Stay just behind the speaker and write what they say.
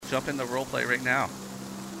jump in the roleplay right now.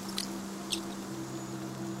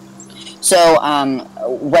 So,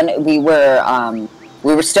 when we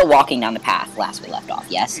were still walking down the path last we left off,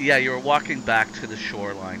 yes? Yeah, you were walking back to the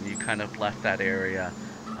shoreline. You kind of left that area.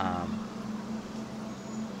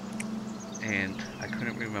 And I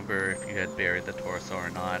couldn't remember if you had buried the torso or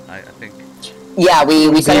not. I think... Yeah,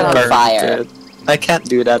 we set it on fire. I can't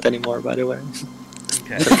do that anymore, by the way.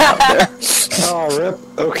 Okay. Oh, rip.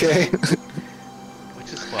 Okay.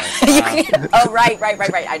 Which is fun. Oh, right.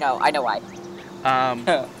 I know why.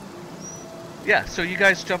 Yeah, so you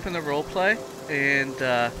guys jump in the roleplay, and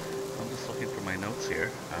I'm just looking for my notes here.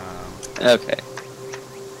 Okay.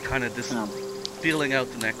 Kind of just feeling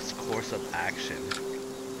out the next course of action.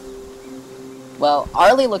 Well,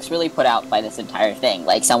 Arlie looks really put out by this entire thing.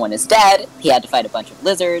 Like, someone is dead, he had to fight a bunch of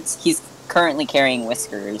lizards, he's currently carrying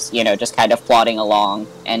whiskers, just kind of plodding along,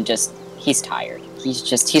 and he's tired.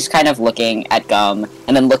 He's kind of looking at Gum,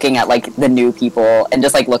 and then looking at, like, the new people, and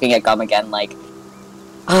just, like, looking at Gum again, like,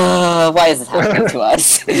 why is this happening to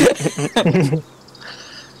us?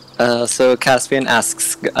 So Caspian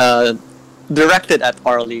asks, directed at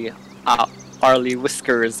Arlie,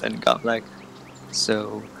 Whiskers, and Gum, like,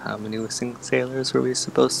 so how many missing sailors were we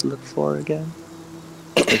supposed to look for again?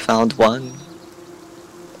 We found one.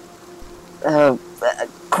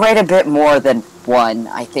 Quite a bit more than one,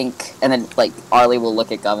 I think. And then, like, Arlie will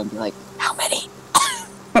look at Gum and be like, how many?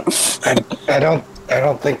 I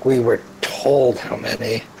don't think we were told how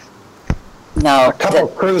many. No. A couple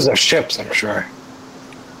crews of ships, I'm sure.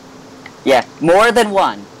 Yeah, more than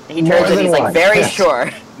one. He turns and he's like, very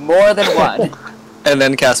sure. More than one. And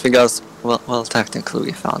then Caspian goes, well, technically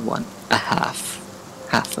we found one.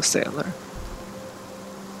 Half a sailor.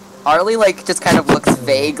 Arlie, like, just kind of looks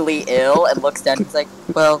vaguely ill and looks down and he's like,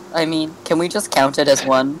 well, I mean, can we just count it as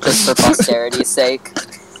one, just for posterity's sake?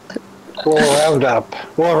 We'll round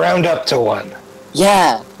up to one.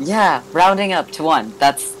 Yeah, rounding up to one.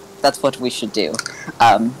 That's what we should do.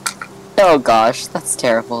 Oh gosh, that's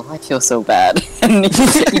terrible. I feel so bad. And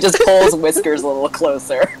he just pulls Whiskers a little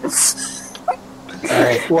closer.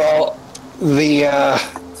 Alright, well, the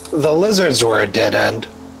lizards were a dead end.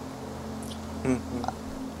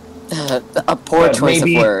 A poor choice of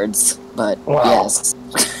words, but yes.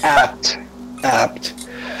 Apt.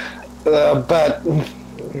 But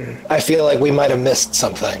I feel like we might have missed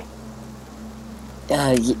something.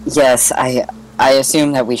 Yes, I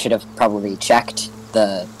assume that we should have probably checked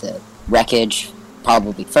the wreckage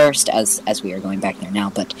probably first, as we are going back there now,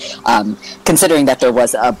 but considering that there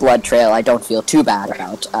was a blood trail, I don't feel too bad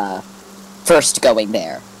about first going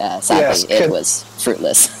there. Sadly, it was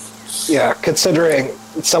fruitless. Yeah, considering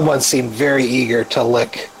someone seemed very eager to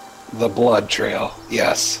lick the blood trail,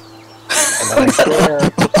 yes. And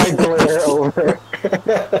then I glare over.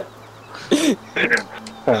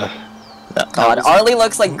 God, Arlie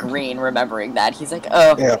looks like green remembering that. He's like,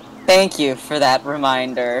 thank you for that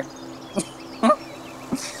reminder.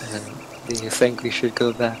 Do you think we should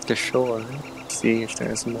go back to shore? See if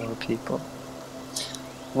there's more people?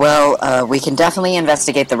 Well, we can definitely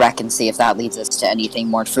investigate the wreck and see if that leads us to anything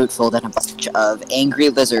more fruitful than a bunch of angry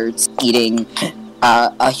lizards eating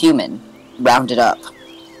a human rounded up.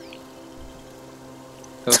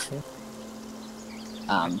 Okay.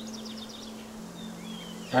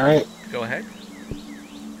 Alright. Go ahead.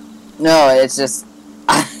 No, it's just...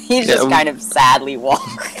 he's just kind of sadly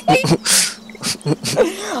walking.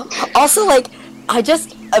 Also, like, I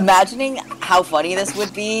just imagining how funny this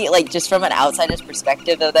would be, like, just from an outsider's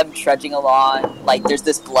perspective of them trudging along, like, there's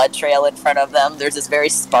this blood trail in front of them, there's this very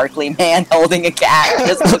sparkly man holding a cat,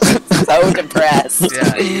 just looking so depressed.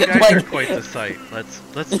 Yeah, you guys are quite the sight.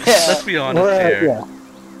 Let's be honest here. Yeah.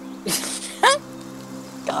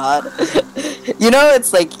 God.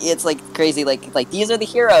 It's like crazy, like these are the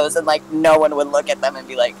heroes, and like no one would look at them and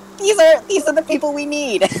be like, these are the people we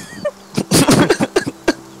need.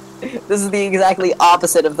 This is the exactly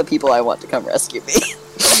opposite of the people I want to come rescue me.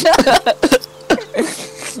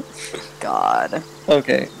 God.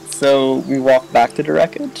 Okay, so we walk back to the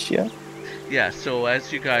wreckage, yeah? Yeah, so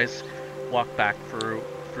as you guys walk back through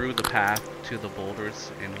the path to the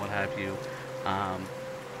boulders and what have you,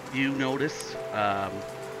 you notice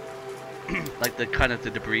like the kind of the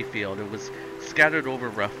debris field. It was scattered over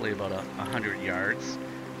roughly about 100 yards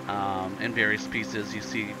in various pieces. You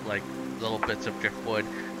see like little bits of driftwood.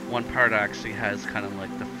 One part actually has kind of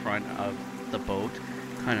like the front of the boat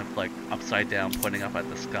kind of like upside down, pointing up at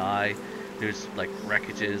the sky. There's like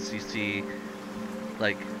wreckages. You see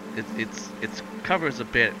like it's covers a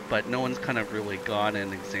bit, but no one's kind of really gone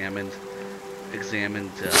and examined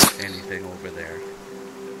anything over there.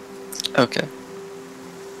 Okay.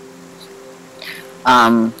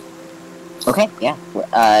 Okay, yeah.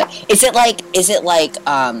 Is it like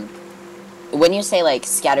when you say like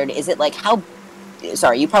scattered? Is it like how?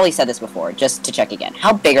 Sorry, you probably said this before. Just to check again,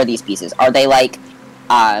 how big are these pieces? Are they like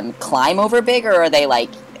climb over big, or are they like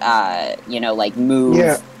like move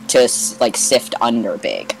Yeah. to like sift under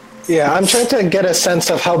big? Yeah, I'm trying to get a sense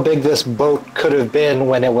of how big this boat could have been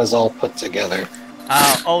when it was all put together.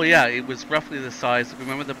 Oh yeah, it was roughly the size.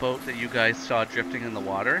 Remember the boat that you guys saw drifting in the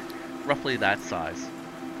water? Roughly that size.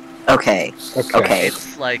 Okay. Okay.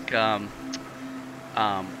 It's like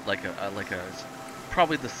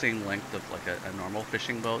probably the same length of like a normal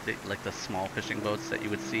fishing boat, like the small fishing boats that you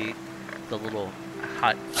would see, the little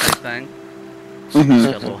hut type thing, Mhm.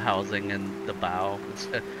 the little housing in the bow. It's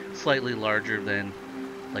slightly larger than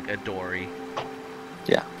like a dory.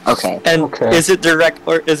 Okay. And Okay. is it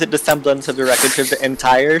the semblance of the wreckage of the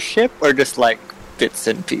entire ship, or just like bits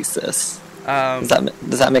and pieces? Does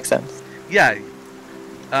that make sense? Yeah.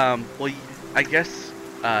 Well, I guess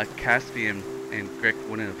Caspian and Grick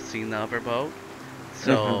wouldn't have seen the other boat.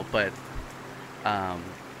 So, but No,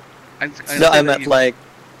 I meant like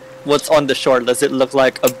what's on the shore. Does it look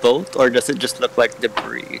like a boat, or does it just look like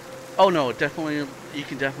debris? Oh no, definitely. You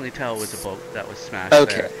can definitely tell it was a boat that was smashed.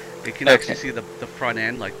 Okay. There. You can actually see the front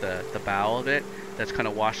end, like the bow of it, that's kind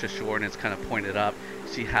of washed ashore and it's kind of pointed up.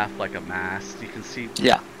 You see half like a mast. You can see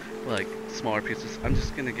like smaller pieces. I'm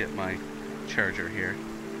just gonna get my charger here.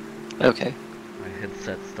 Okay. My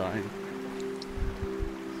headset's dying.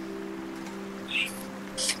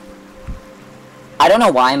 I don't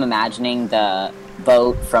know why I'm imagining the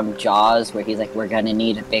boat from Jaws, where he's like, "We're gonna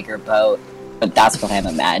need a bigger boat," but that's what I'm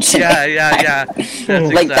imagining. Yeah.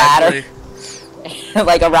 That's Like that, or- exactly.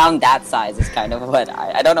 Like around that size is kind of what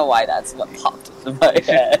I don't know why that's what popped into my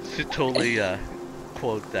head. Should totally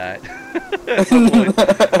quote that.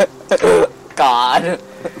 God,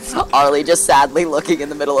 Arlie just sadly looking in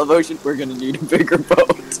the middle of ocean. We're gonna need a bigger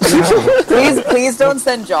boat. Please don't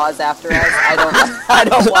send Jaws after us. I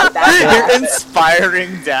don't want that to You're happen.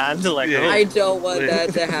 inspiring Dan to like. Yeah. oh, I don't want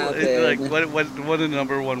that to happen. Like one of the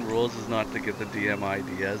number one rules is not to get the DM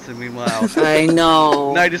ideas, and meanwhile, I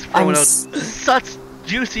know. Night is throwing I'm out such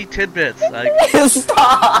juicy tidbits. Like,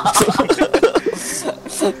 Stop!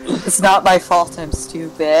 It's not my fault. I'm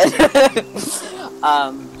stupid.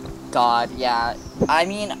 God, yeah. I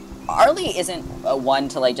mean, Arlie isn't one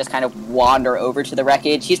to like just kind of wander over to the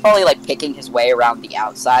wreckage. He's probably like picking his way around the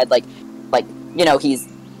outside, like he's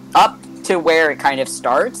up to where it kind of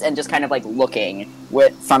starts and just kind of like looking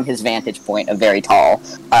from his vantage point of very tall,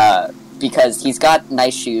 because he's got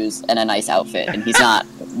nice shoes and a nice outfit, and he's not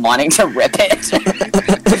wanting to rip it.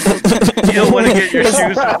 you don't want to get your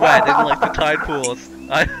shoes wet in like the tide pools.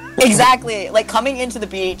 Exactly. Like coming into the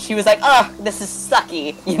beach, he was like, "Oh, this is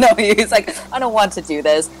sucky." He's like, "I don't want to do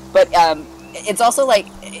this." But it's also like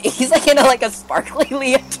he's like in a sparkly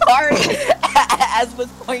leotard, as was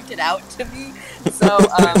pointed out to me. So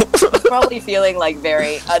he's probably feeling like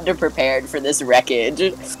very underprepared for this wreckage.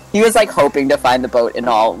 He was like hoping to find the boat in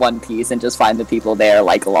all one piece and just find the people there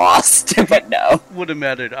like lost, but no. Would have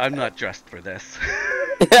mattered. I'm not dressed for this.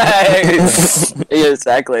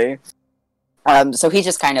 Exactly. So he's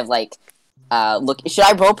just kind of like, look. Should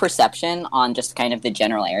I roll perception on just kind of the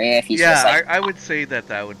general area? If he's just like, I would say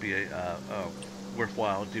that would be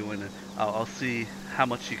worthwhile doing it. I'll see how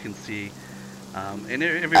much you can see, and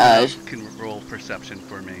everyone else can roll perception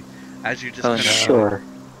for me as you just kind of. Sure.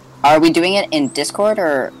 Are we doing it in Discord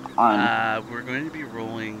or on? We're going to be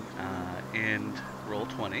rolling in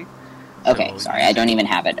Roll20. Okay, So sorry, I don't even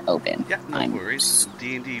have it open. Yeah, no worries.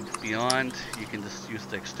 D&D Beyond, you can just use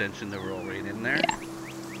the extension to roll right in there. Yeah.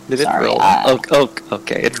 Did it Sorry, roll?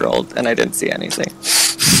 Okay, it rolled, and I didn't see anything.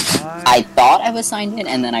 I thought I was signed in,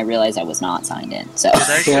 and then I realized I was not signed in. So Did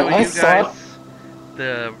I show I you thought- guys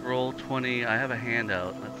the Roll20? I have a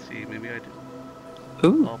handout. Let's see, maybe I did.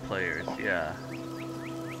 Ooh, All players, yeah.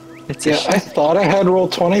 it's Yeah, I thought I had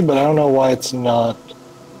Roll20, but I don't know why it's not.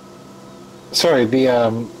 Sorry,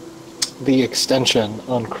 the extension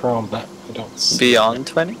on Chrome, but I don't see Beyond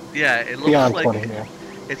 20. Yeah, it looks Beyond like 20 here.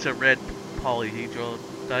 it's a red polyhedral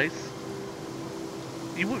dice.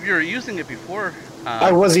 You were using it before.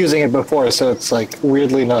 I was using it before, so it's like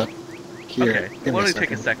weirdly not here. Okay, Give me it'll only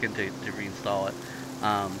take a second to reinstall it.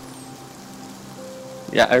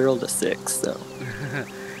 Yeah, I rolled a 6, so.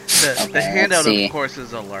 The Okay, handout, let's see. of course,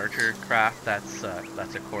 is a larger craft. That's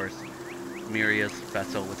of course Miria's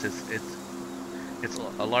vessel, which is it's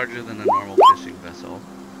a larger than a normal fishing vessel.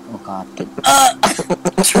 oh god,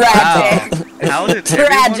 tragic. Wow. How did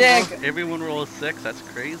Tragic. everyone roll a 6? That's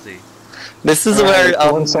crazy. This is Alright,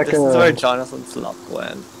 where 1 second, this is where Jonathan's luck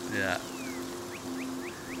went. Yeah.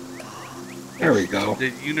 There we go.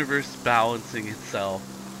 The universe balancing itself.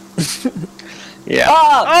 Yeah.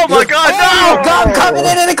 Oh my God! Oh, No! God, coming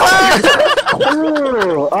into the club!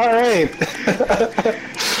 Ooh, all right.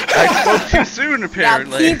 I spoke too soon, Now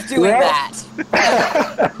apparently. keep doing Yeah.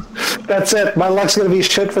 that. That's it. My luck's gonna be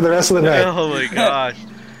shit for the rest of the night. Oh my gosh.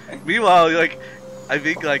 Meanwhile, like, I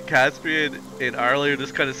think like Caspian and Arlie are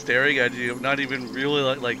just kind of staring at you, not even really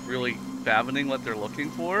like really fathoming what they're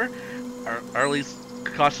looking for. Arlie's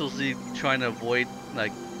cautiously trying to avoid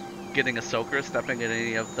like getting a soaker, stepping in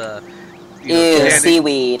any of the Ew, standing-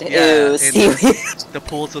 seaweed. Yeah, Ew, and seaweed. the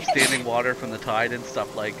pools of standing water from the tide and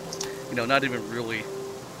stuff, like, not even really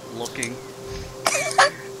looking.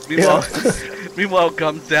 Meanwhile,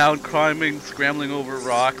 comes down, climbing, scrambling over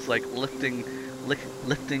rocks, like lifting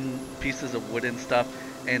pieces of wood and stuff.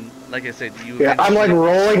 And like I said, you. Yeah, I'm like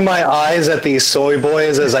rolling my eyes at these soy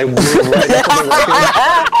boys as I move right up to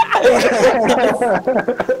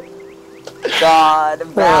the wreckage. God,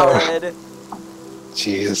 valid.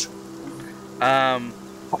 Jeez.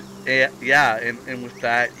 Yeah, and with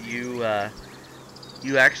that, you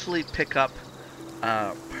actually pick up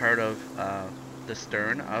part of the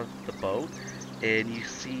stern of the boat, and you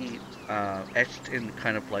see etched in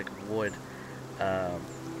kind of like wood.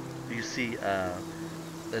 You see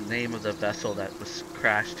the name of the vessel that was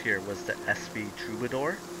crashed here was the SV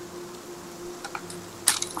Troubadour,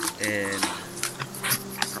 and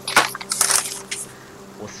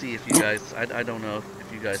we'll see if you guys. I don't know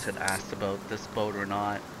if you guys had asked about this boat or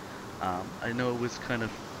not. I know it was kind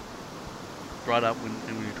of brought up when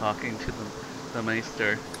we were talking to the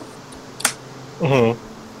Meister. Mm-hmm.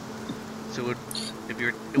 So if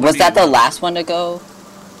you're Was that the last one to go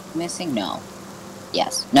missing? No.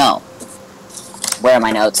 Yes. No. Where are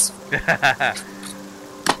my notes? I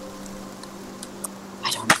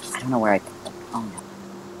don't know where I put them. Oh no.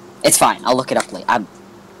 It's fine. I'll look it up later.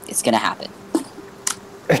 It's gonna happen.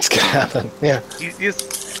 It's gonna happen. Yeah. you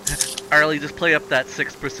just Arlie, just play up that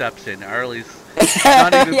 6 perception. Arlie's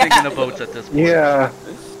not even Yeah. thinking of boats at this point. Yeah.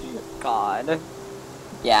 God.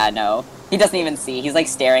 Yeah, no. He doesn't even see. He's like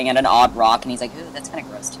staring at an odd rock and he's like, ooh, that's kind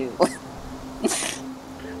of gross too.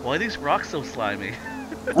 Why are these rocks so slimy?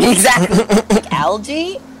 Exactly. Like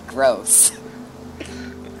algae? Gross.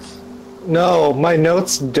 No, my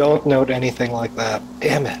notes don't note anything like that.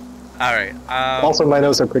 Damn it. All right. Also, my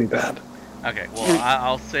notes are pretty bad. Okay. Well,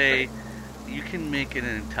 I'll say you can make an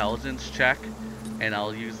intelligence check, and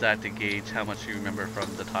I'll use that to gauge how much you remember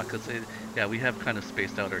from the talk. 'Cause yeah, we have kind of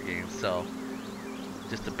spaced out our games, so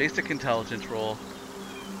just a basic intelligence roll.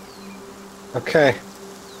 Okay.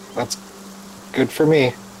 That's good for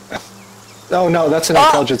me. Oh, no, that's an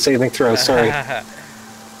intelligence saving throw. Sorry.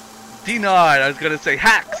 Denied. I was gonna say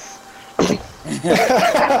hacks. But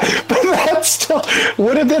that still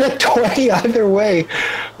would have been a 20 either way.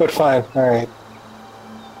 But fine. All right.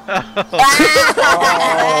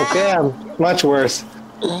 Oh, damn. Much worse.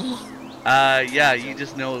 Yeah, you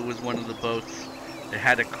just know it was one of the boats. It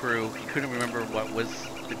had a crew. You couldn't remember what was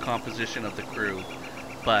the composition of the crew,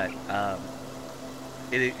 but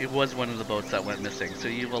it was one of the boats that went missing. So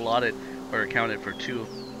you've allotted or accounted for two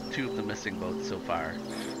of the missing boats so far.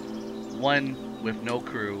 One with no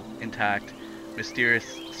crew, intact, mysterious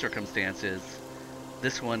circumstances.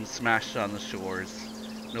 This one smashed on the shores.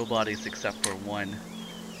 No bodies except for one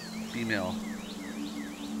female.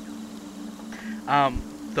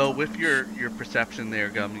 Though with your perception there,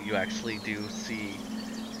 Gum, you actually do see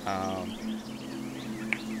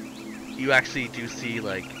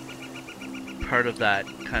like part of that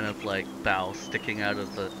kind of like bow sticking out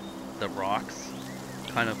of the rocks,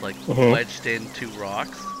 kind of like wedged into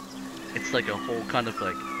rocks. It's like a whole kind of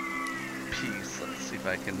like piece. Let's see if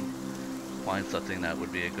I can find something that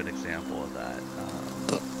would be a good example of that.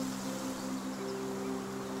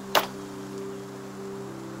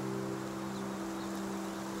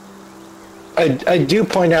 I do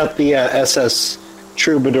point out the SV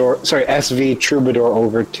Troubadour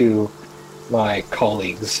over to my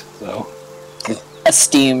colleagues, though.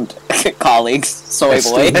 Esteemed colleagues, soy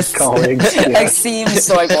boys. Esteemed colleagues. Yeah. Esteemed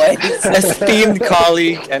soy boys. Esteemed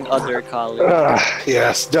colleague and other colleague.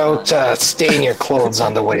 Yes, don't stain your clothes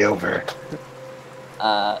on the way over.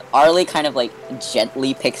 Arlie kind of like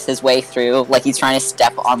gently picks his way through, like he's trying to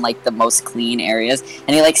step on like the most clean areas,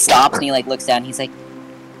 and he like stops and he like looks down and he's like,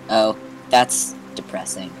 oh, that's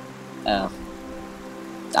depressing. Oh.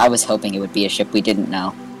 I was hoping it would be a ship we didn't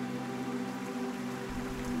know.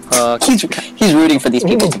 He's rooting for these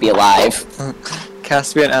people to be alive.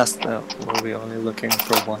 Caspian asked, were we only looking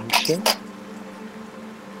for one ship?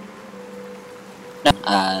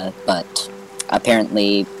 But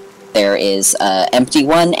apparently there is an empty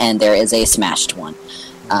one and there is a smashed one.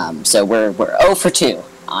 So we're 0 for 2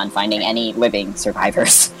 on finding any living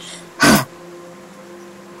survivors,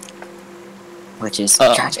 which is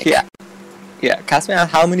tragic. Yeah. Caspian,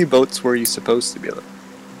 how many boats were you supposed to be looking?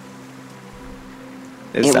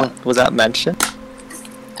 Was that mentioned?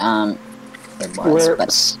 It was,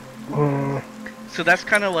 but So that's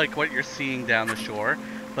kind of like what you're seeing down the shore,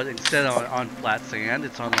 but instead on flat sand,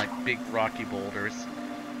 it's on like big rocky boulders,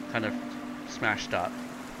 kind of smashed up.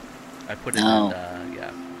 I put it in,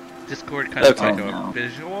 Discord kind of a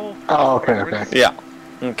visual. Oh, okay. Yeah.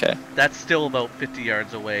 Okay. That's still about 50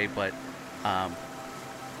 yards away, but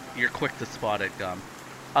you're quick to spot it, Gum.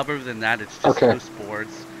 Other than that, it's just loose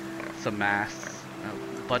boards, some masts,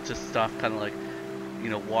 a bunch of stuff, kind of like,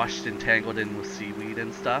 washed and tangled in with seaweed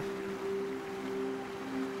and stuff.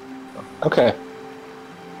 Okay.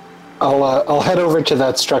 I'll head over to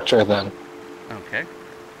that structure then, Okay.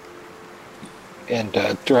 and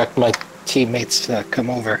direct my teammates to come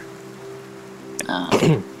over.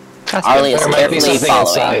 Arlie is There might be carefully something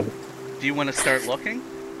following. inside. Do you want to start looking?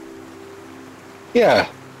 Yeah,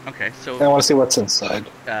 Okay, so I want to see what's inside.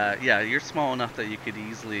 you're small enough that you could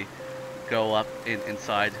easily go up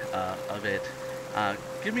inside of it.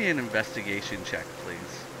 Give me an investigation check, please.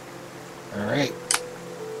 All right.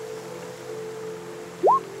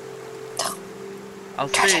 I'll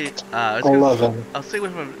say 11. I'll say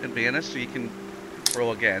with an advantage, so you can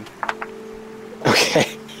roll again.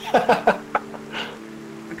 Okay.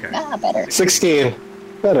 Okay. Better. 16.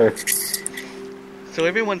 Better. So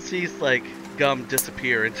everyone sees like Gum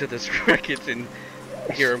disappear into this wreckage, and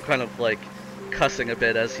hear him kind of like cussing a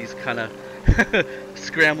bit as he's kind of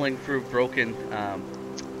scrambling through broken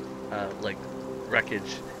like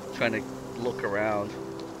wreckage, trying to look around.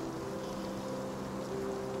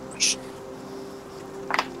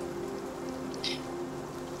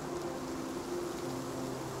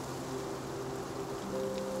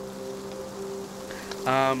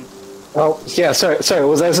 Oh, yeah, sorry.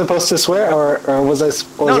 Was I supposed to swear, or was I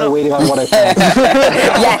waiting on what I said?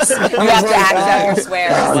 Yes, you have to act out your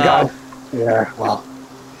swears. Oh, Wow. God. Yeah, well.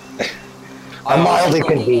 A mild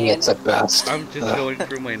inconvenience at best. I'm just going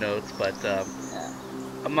through my notes, but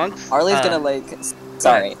amongst Arlie's gonna like.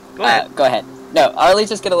 Sorry. Go ahead. Go ahead. No, Arlie's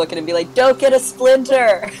just gonna look at him and be like, "Don't get a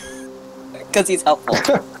splinter," because he's helpful.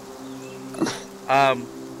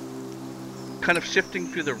 kind of shifting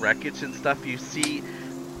through the wreckage and stuff, you see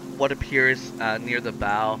what appears near the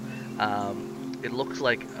bow. It looks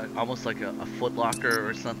like almost like a foot locker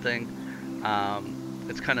or something.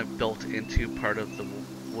 It's kind of built into part of the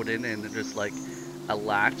wooden, and there's like a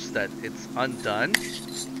latch that it's undone.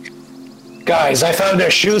 Guys, I found a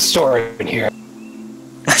shoe store in here.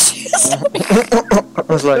 I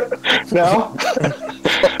was like, No?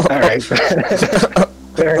 Alright.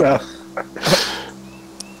 Fair enough.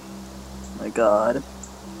 Oh my god.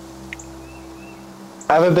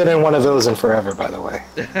 I haven't been in one of those in forever, by the way.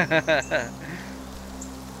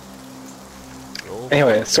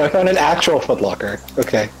 Anyway, so I found an actual footlocker.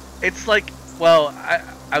 Okay. It's like, well,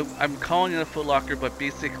 I'm calling it a footlocker, but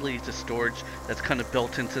basically it's a storage that's kind of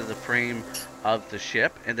built into the frame of the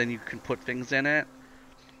ship, and then you can put things in it.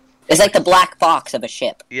 It's like the black box of a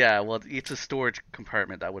ship. Yeah, well, it's a storage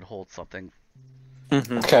compartment that would hold something.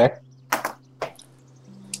 mm-hmm. Okay.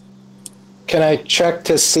 Can I check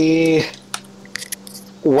to see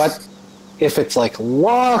what, if it's like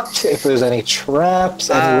locked, if there's any traps,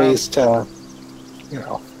 any ways to, you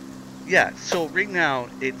know. Yeah, so right now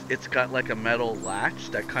it's got like a metal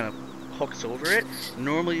latch that kind of hooks over it.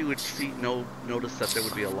 Normally you would notice that there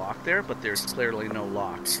would be a lock there, but there's clearly no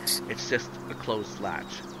lock. It's just a closed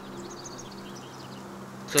latch.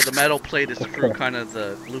 So the metal plate is through kind of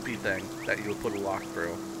the loopy thing that you would put a lock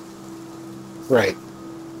through. Right.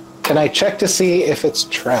 Can I check to see if it's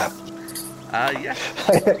trapped? Yeah.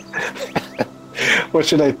 What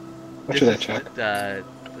should I check?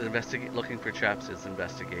 Looking for traps is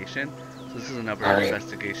investigation. So this is another All right.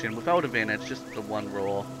 investigation without advantage, just the one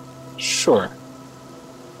roll. Sure.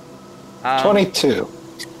 22.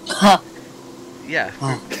 Yeah,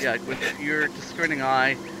 yeah. With your discerning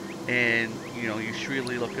eye, and you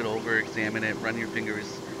shrewdly look it over, examine it, run your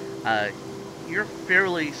fingers. You're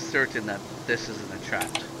fairly certain that this isn't a trap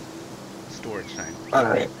storage thing. All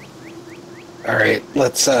right.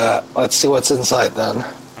 Let's see what's inside then.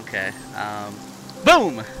 Okay.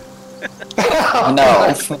 Boom. No. No,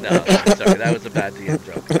 I'm sorry, that was a bad DM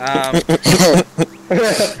joke.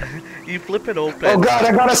 You flip it open. Oh God,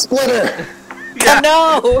 I got a splitter! Yeah,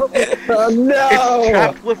 No! Oh no! it's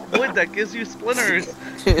trapped with wood that gives you splinters.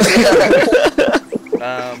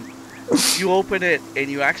 You open it and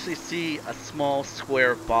you actually see a small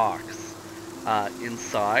square box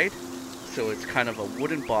inside. so it's kind of a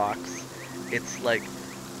wooden box. It's like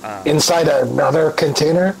Inside another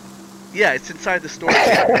container? yeah, it's inside the storage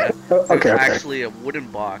area. Okay, It's okay. actually a wooden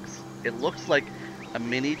box. It looks like a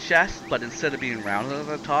mini chest, but instead of being rounded on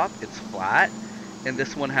the top, it's flat. And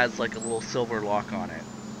this one has like a little silver lock on it.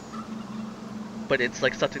 But it's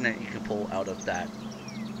like something that you can pull out of that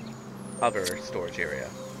other storage area.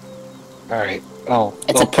 Alright. Oh,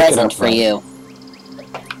 It's I'll a pick it present up for then. you.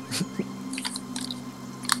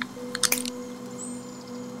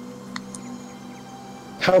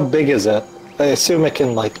 How big is it? I assume it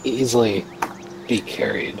can like easily be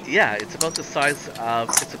carried. Yeah, it's about the size of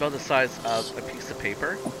a piece of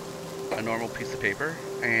paper, a normal piece of paper,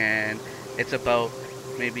 and it's about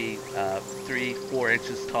maybe 3-4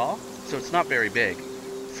 inches tall. So it's not very big.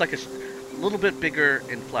 It's like a little bit bigger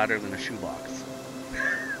and flatter than a shoebox.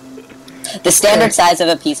 The standard size of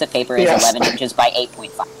a piece of paper is Yes. 11 inches by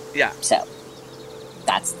 8.5. Yeah, So,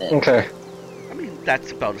 that's the... Okay. I mean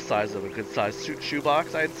that's about the size of a good size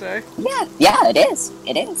shoebox, I'd say. Yeah, it is.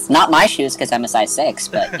 It is. Not my shoes, because I'm a size 6,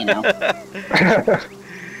 but, you know.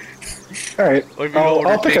 Alright. Or if you I'll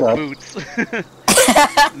order pick big it up. boots,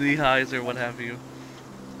 knee highs or what have you.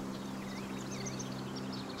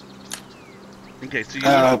 Okay, so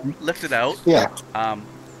you lift it out. Yeah.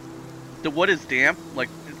 The wood is damp, like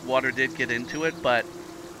water did get into it, but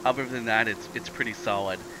other than that, it's pretty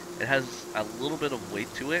solid. It has a little bit of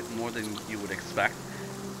weight to it, more than you would expect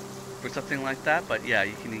for something like that. But yeah,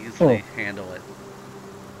 you can easily handle it.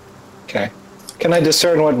 Okay. Can I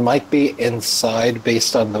discern what might be inside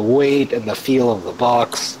based on the weight and the feel of the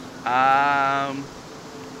box? Are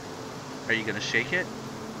you gonna shake it?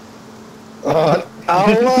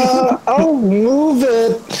 I'll move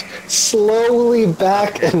it slowly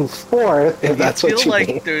back and forth if that's you what feel you like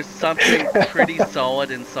mean. there's something pretty solid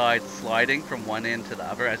inside, sliding from one end to the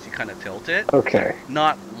other as you kind of tilt it. Okay.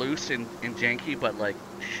 Not loose and janky, but like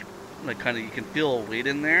kind of you can feel a weight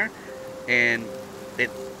in there, and it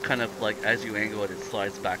kind of like as you angle it, it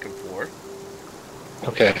slides back and forth.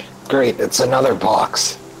 Okay. Great. It's another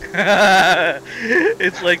box.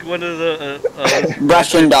 It's like one of the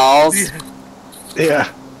Russian dolls.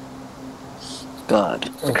 Yeah. God.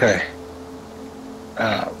 Okay.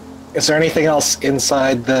 Is there anything else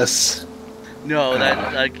inside this? No,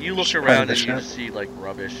 that like you look Just around find and the you shop. just see like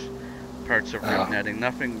rubbish, parts of rope netting,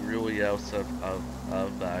 nothing really else of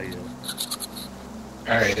value.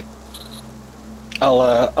 All right.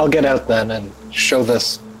 I'll get out then and show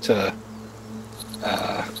this to.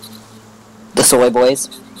 The soy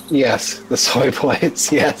boys. Yes, the soy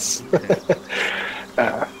boys. Yes.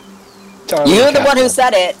 Arlie You're and the one who Caspian.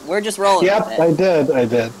 said it. We're just rolling Yep, with I it.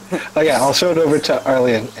 did. Oh yeah, I'll show it over to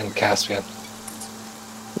Arlie and Caspian.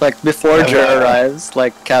 Like before Yeah, Jer yeah. arrives,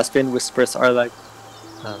 like Caspian whispers are like,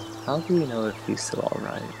 how do we know if he's still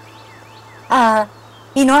alright?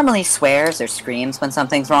 He normally swears or screams when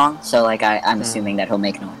something's wrong, so like I'm assuming that he'll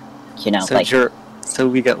make noise. You know, So like so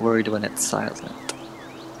we get worried when it's silent.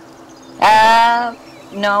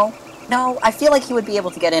 no, I feel like he would be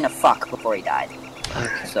able to get in a fuck before he died.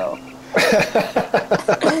 Okay. So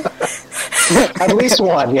At least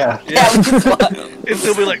one, yeah. yeah, just one. And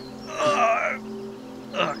they'll be like, ugh.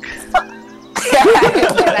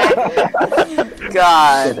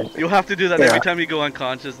 God, You'll have to do that Yeah. every time you go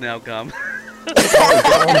unconscious now, Gum.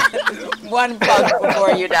 one fuck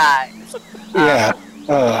before you die. Yeah.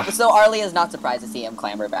 So Arlie is not surprised to see him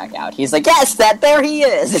clamber back out. He's like, yes, there he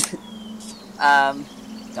is.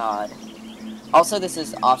 God. Also, this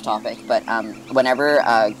is off topic, but whenever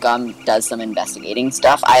Gum does some investigating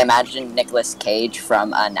stuff, I imagine Nicolas Cage from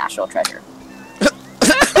National Treasure.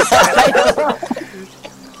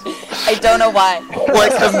 I don't know why.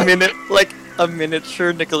 like a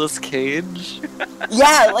miniature Nicolas Cage.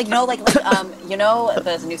 Yeah, like you know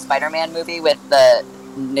the new Spider-Man movie with the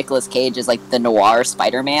Nicolas Cage is like the noir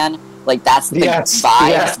Spider-Man. Like that's the Yes, vibes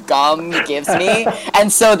yeah. Gum gives me,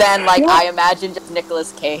 and so then like I imagine just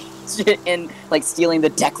Nicolas Cage in like stealing the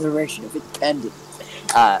Declaration of Independence.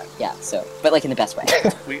 Yeah. So, but like in the best way.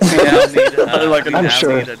 We now need, Like, we I'm now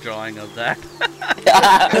sure. need a drawing of that.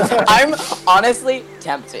 I'm honestly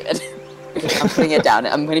tempted. I'm putting it down.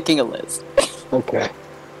 I'm making a list. Okay.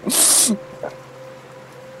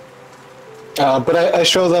 But I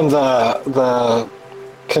show them the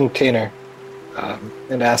container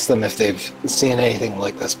and ask them if they've seen anything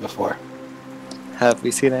like this before. Have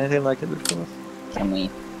we seen anything like it before? Can we?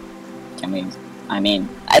 I mean,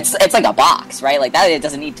 it's like a box, right? Like that. It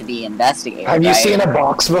doesn't need to be investigated. Have you right? seen a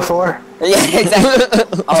box before? Yeah,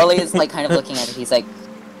 exactly. Ollie is like kind of looking at it. He's like,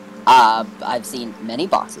 I've seen many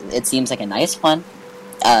boxes. It seems like a nice one.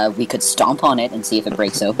 We could stomp on it and see if it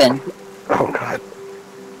breaks open. Oh God.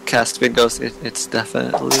 Caspian goes, it's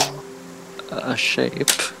definitely a shape.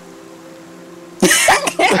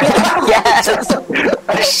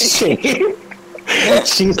 Yes.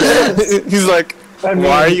 Jesus. He's like, I mean-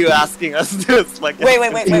 why are you asking us this? Like,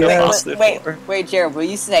 Wait, Jared, will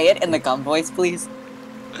you say it in the gum voice, please?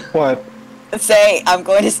 What? Say, I'm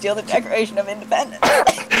going to steal the Declaration of Independence.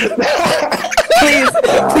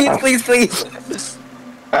 please.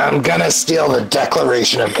 I'm gonna steal the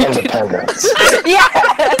Declaration of Independence.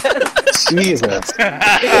 Yes! Jesus.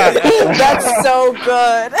 That's so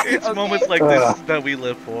good. It's Okay. moments like this that we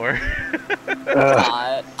live for. Here's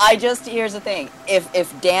the thing.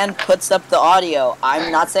 If Dan puts up the audio,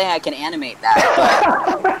 I'm not saying I can animate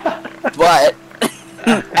that, but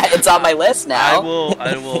it's on my list now.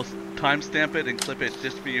 I will timestamp it and clip it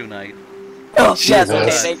just for you, Knight. Oh, yes,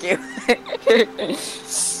 Jesus. okay, thank you.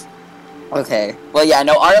 Okay. Well, yeah,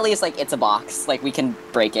 no, Arlie is like, it's a box. Like, we can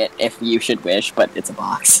break it if you should wish, but it's a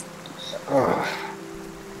box.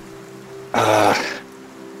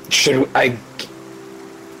 Should I...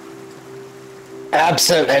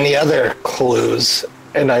 Absent any other clues,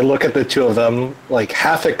 and I look at the two of them, like,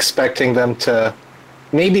 half expecting them to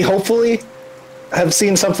maybe, hopefully, have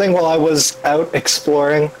seen something while I was out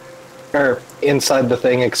exploring, or inside the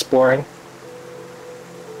thing exploring.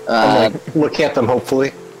 I'm like, looking at them,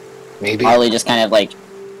 hopefully. Maybe. Arlie just kind of, like,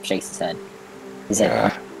 shakes his head. He's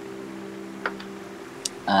like,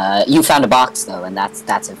 you found a box, though, and that's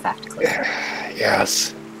in fact clear.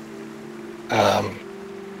 Yes. well,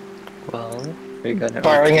 we're gonna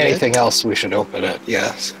Barring open it. anything else, we should open it,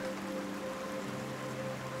 yes.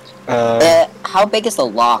 How big is the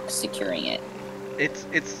lock securing it? It's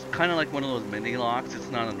kind of like one of those mini locks. It's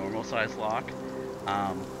not a normal size lock.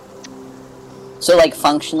 So, like,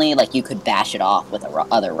 functionally, like, you could bash it off with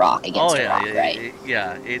other rock against a rock, yeah, right?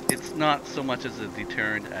 It's not so much as a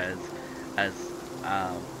deterrent as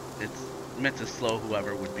it's meant to slow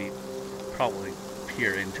whoever would be probably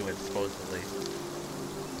peer into it supposedly.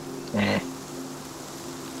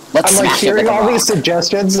 Let's I'm like smash it with hearing a all rock. these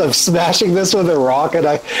suggestions of smashing this with a rock, and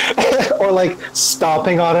or like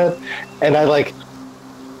stomping on it, and I like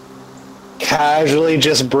casually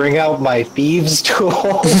just bring out my thieves'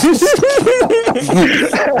 tools.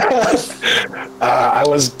 I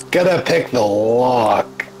was gonna pick the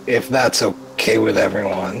lock, if that's okay with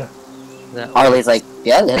everyone. Arlie's like,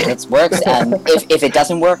 yeah, that works. If it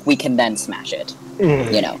doesn't work, we can then smash it.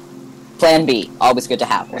 You know, Plan B, always good to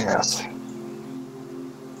have one. Yes.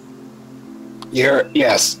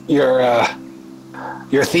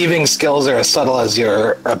 Your thieving skills are as subtle as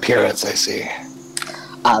your appearance, I see.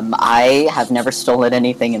 I have never stolen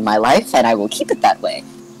anything in my life, and I will keep it that way.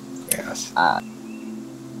 Yes.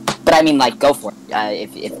 But I mean, like, go for it.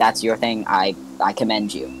 If that's your thing, I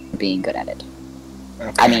commend you for being good at it.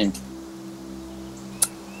 Okay. I mean,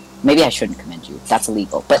 maybe I shouldn't commend you. That's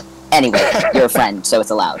illegal. But anyway, you're a friend, so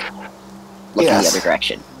it's allowed. Look in the Yes. other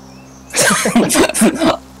direction.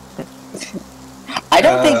 I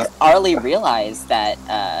don't think Arlie realized that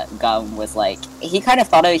Gum was like, he kind of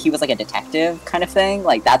thought he was like a detective kind of thing.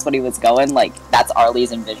 Like, that's what he was going. Like, that's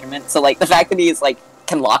Arlie's envisionment. So, like, the fact that he's like,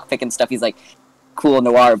 can lockpick and stuff, he's like, cool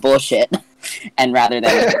noir bullshit. And rather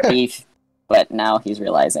than a thief. But now he's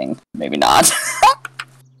realizing, maybe not.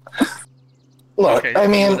 Look, Okay, I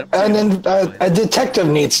mean, whatever. a detective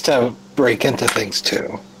needs to break into things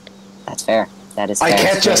too. That's fair. That is I fair.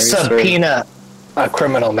 can't just very true. subpoena a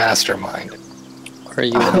criminal mastermind. Are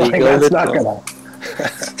you Like, illegal? that's not Little?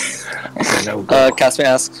 gonna. No go. Caspian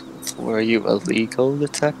asks, were you a legal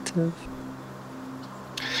detective?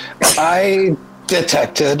 I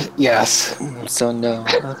detected, yes. So no.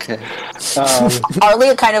 Okay.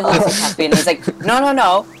 Arlie kind of looks at Caspian and he's like,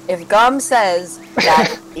 no. If Gum says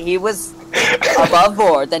that he was above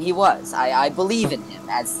board, then he was. I believe in him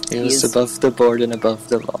as He he was is. above the board and above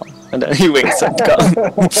the law. And then he winks at Gum.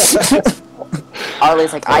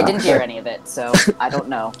 Arlie's like, I didn't hear any of it, so I don't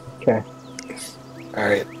know. Okay. All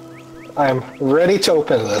right. I'm ready to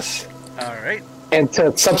open this All right. and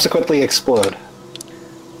to subsequently explode.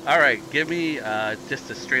 All right. Give me just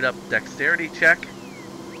a straight up dexterity check.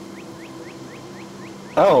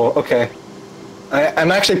 Oh, okay.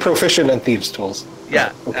 I'm actually proficient in thieves' tools.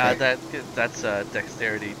 Yeah, Okay. that's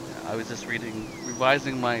dexterity. I was just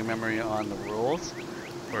revising my memory on the rules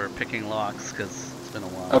for picking locks because it's been a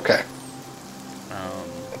while. Okay.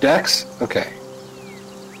 Dex? Okay.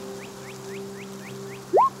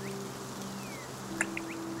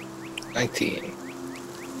 $19.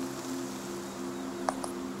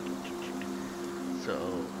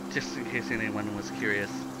 So, just in case anyone was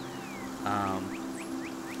curious,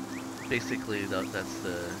 basically that's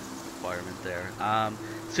the requirement there.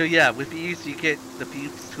 So yeah, with ease you get the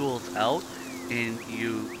thieves' tools out, and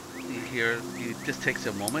you hear, it just takes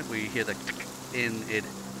a moment where you hear the tick, and it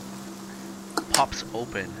pops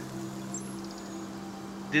open.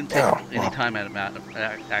 Didn't take any time at it.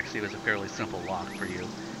 Actually, it was a fairly simple lock for you.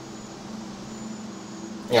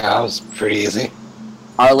 Yeah, that was pretty easy.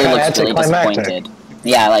 Arlie Kinda looks really anticlimactic. disappointed.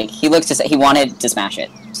 Yeah, like he wanted to smash it.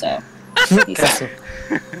 So he's sad.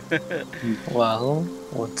 Well,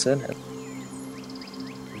 what's in it?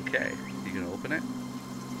 Okay, you gonna open it?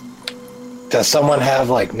 Does someone have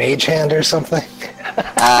like mage hand or something?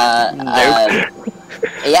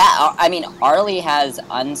 Yeah, I mean Arlie has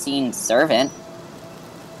unseen servant,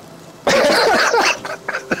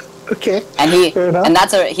 Okay. and Fair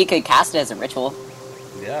enough. he could cast it as a ritual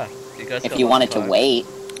Yeah, you guys. if got you lots wanted of to time. wait.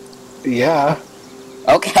 Yeah.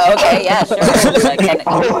 Okay, yeah, sure. Dan, A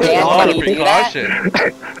lot can of you do that?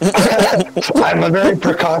 precaution. I'm a very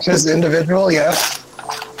precautious individual, yes.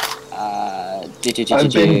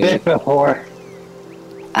 I've been bit before.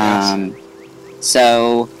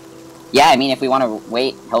 So, yeah, I mean, if we want to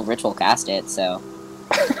wait, he'll ritual cast it, so,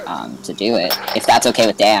 to do it. If that's okay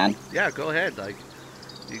with Dan. Yeah, go ahead. Like,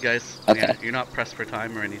 you guys, Okay. yeah, you're not pressed for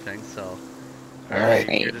time or anything, so. Alright.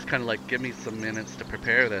 You're just kind of like, give me some minutes to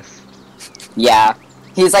prepare this. Yeah.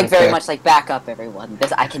 He's like very Okay. much like, back up, everyone.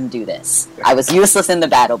 I can do this. I was useless in the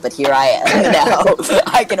battle, but here I am now.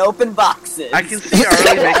 I can open boxes. I can see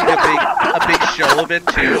Arlie making a big show of it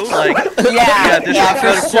too. Like, Yeah, this yeah, is for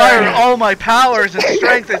gonna require sure. all my powers and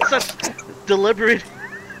strength. It's such deliberate.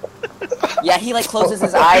 Yeah, he like closes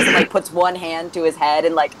his eyes and like puts one hand to his head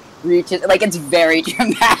and like reaches. Like it's very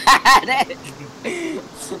dramatic.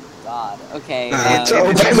 God. Okay. To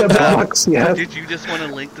open the box, yeah. Did you just want to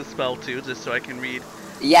link the spell too, just so I can read?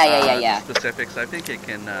 Yeah. Specifics. I think it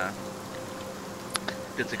can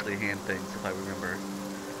physically hand things if I remember.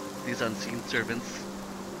 These unseen servants.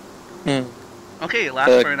 Hmm. Okay, it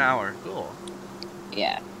lasts for an hour. Cool.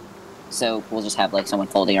 Yeah. So we'll just have like someone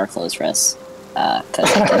folding our clothes for us,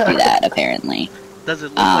 because I can do that apparently. Does it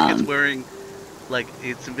look like it's wearing, like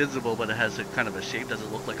it's invisible, but it has a kind of a shape? Does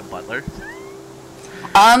it look like a butler?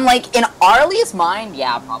 Like in Arlie's mind,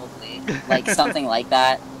 yeah, probably like something like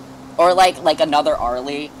that, or like another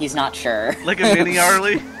Arlie. He's not sure. Like a mini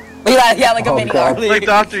Arlie? yeah, like a Oh, mini God. Arlie. Like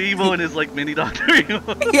Dr. Evil and his like mini Dr.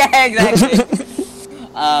 Evil. Yeah, exactly.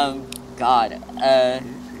 God.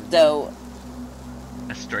 So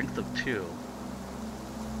A strength of 2.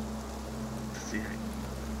 Let's see.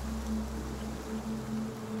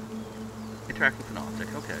 Interact with an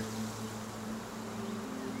object, okay.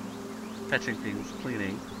 Fetching things,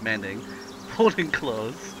 cleaning, mending, folding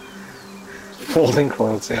clothes, Folding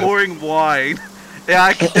clothes, yeah. pouring wine. Yeah,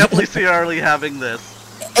 I can definitely see Arlie having this.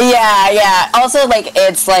 yeah. Also, like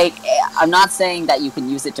it's like I'm not saying that you can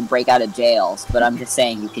use it to break out of jails, but I'm just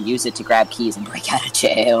saying you can use it to grab keys and break out of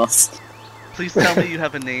jails. Please tell me you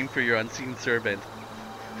have a name for your unseen servant.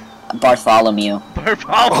 Bartholomew. Bartholomew.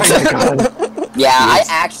 Oh my god. Yeah, I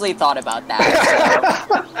actually thought about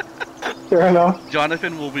that. Fair enough.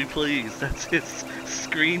 Jonathan will be pleased. That's his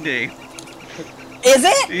screen name. Is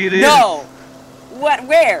it? It is. No. What?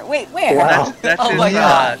 Where? Wait, where? Wow. That's Oh his, my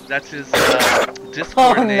God. that's his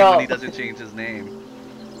Discord Oh, name no. when he doesn't change his name.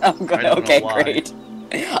 Oh, good. I don't know Okay, why. great.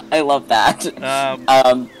 I love that.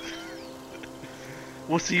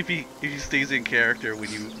 We'll see if he stays in character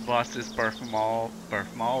when you boss this Bartholomew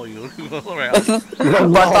around.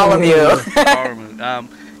 Bartholomew.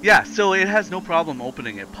 Yeah, so it has no problem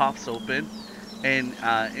opening. It pops open, and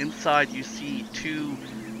inside you see 2,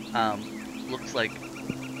 looks like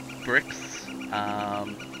bricks.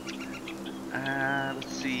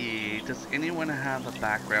 Let's see. Does anyone have a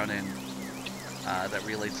background in that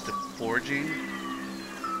relates to forging?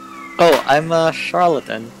 Oh, I'm a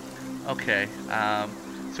charlatan. Okay.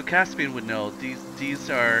 So Caspian would know these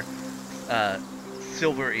are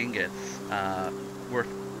silver ingots worth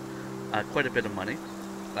quite a bit of money.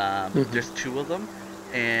 There's 2 of them,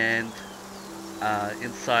 and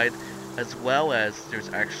inside, as well as there's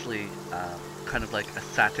actually kind of like a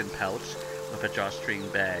satin pouch with a drawstring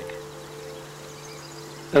bag.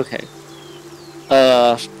 Okay.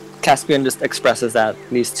 Caspian just expresses that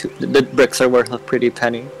the bricks are worth a pretty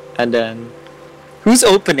penny, and then who's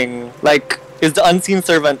opening? Like, is the unseen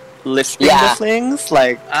servant lifting Yeah. the things?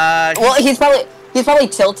 Like, Well, he's probably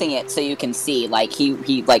tilting it so you can see. Like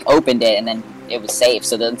he like opened it and then it was safe.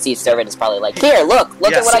 So the unseen servant is probably like, here, look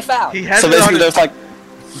Yeah. at what I found. He has so it on basically, his, there's like,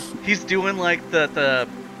 he's doing like the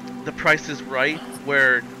Price is Right,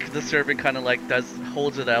 where the servant kind of like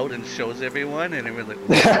holds it out and shows everyone, and everyone's like,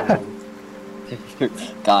 whoa.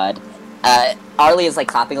 God. Arlie is like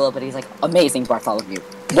clapping a little bit. He's like, "Amazing, Bartholomew!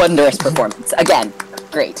 Wondrous performance again.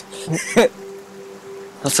 Great."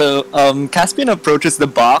 So, Caspian approaches the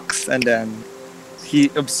box and then he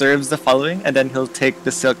observes the following, and then he'll take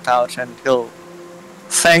the silk pouch and he'll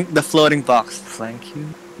thank the floating box. Thank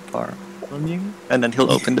you, Bartholomew. And then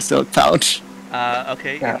he'll open the silk pouch.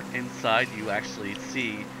 Okay, Yeah. inside you actually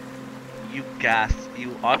see, you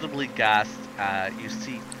audibly gasped, you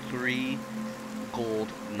see 3 gold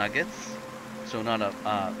nuggets. So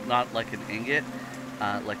not like an ingot,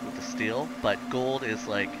 like with the steel, but gold is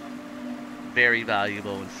like very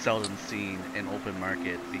valuable and seldom seen in open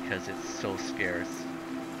market because it's so scarce.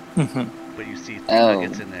 But you see 3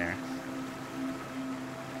 nuggets in there.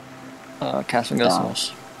 Caspian goes,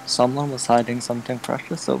 Gosh. someone was hiding something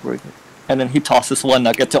precious over here. And then he tosses 1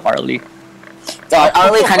 nugget to Arlie. So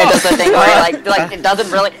Arlie kind of does the thing where like it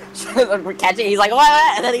doesn't really catch it. He's like, what?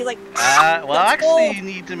 And then he's like, Well, that's actually, gold. you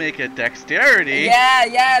need to make a dexterity.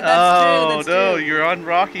 Yeah, that's true. That's no, true. you're on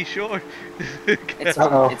rocky shore. It's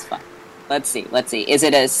Uh-oh. fine. It's fine. Let's see. Is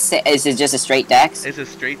it just a straight dex? It's a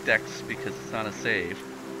straight dex because it's not a save.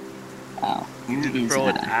 Oh, He didn't throw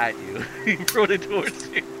it at you. He threw it towards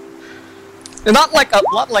you. Not like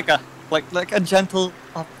a gentle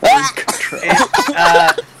upward control.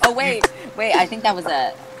 Oh wait. I think that was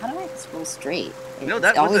a. How do I roll straight? No, It's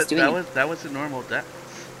that always that was a normal dex.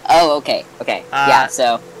 Oh, okay. Yeah.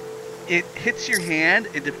 So. It hits your hand.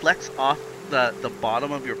 It deflects off the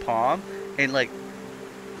bottom of your palm and like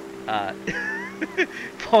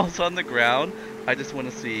falls on the ground. I just want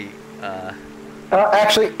to see.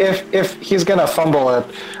 Actually, if he's gonna fumble it,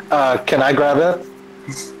 can I grab it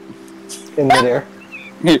in midair?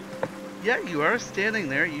 Yeah, you are standing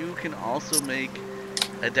there. You can also make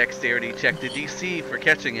a dexterity check. The DC for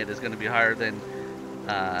catching it is going to be higher than.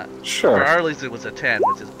 For Sure. Arlie's, it was a 10,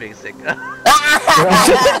 which is basic. No,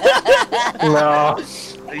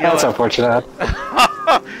 You know that's what? unfortunate.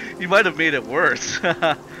 You might have made it worse.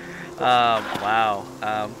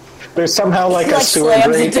 Wow. There's somehow like He a like sewer slams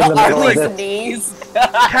grate into in the middle of Arlie's it. knees.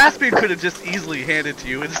 Caspian could have just easily handed to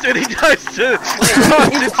you. Instead, he tries to toss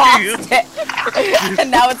He it to tossed you. it. And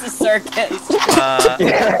now it's a circus.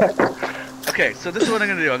 Okay, so this is what I'm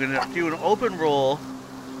gonna do. I'm gonna do an open roll,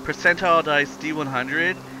 percentile dice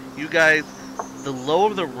D100. You guys, the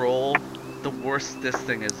lower the roll, the worse this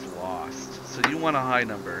thing is lost. So you want a high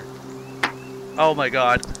number. Oh my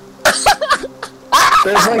god.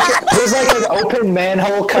 There's like an open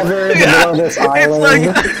manhole cover in the middle of this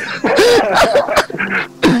island.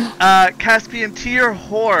 Caspian, to your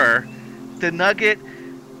horror, the nugget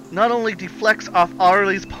not only deflects off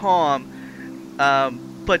Arlie's palm,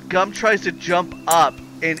 but Gum tries to jump up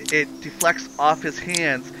and it deflects off his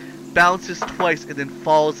hands, bounces twice, and then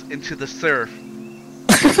falls into the surf.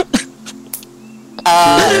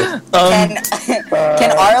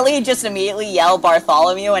 Can Arlie just immediately yell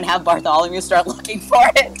Bartholomew and have Bartholomew start looking for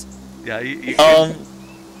it? Yeah,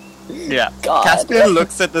 Yeah. God. Caspian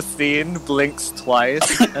looks at the scene, blinks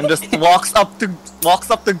twice, and just walks up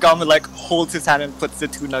to Gum and like holds his hand and puts the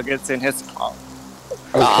 2 nuggets in his palm.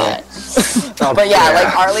 Okay. But yeah,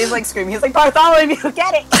 like Arlie's like screaming. He's like, Bartholomew,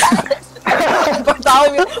 get it!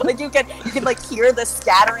 Bartholomew, like you can like hear the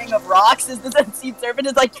scattering of rocks as the sea serpent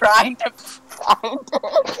is like trying to find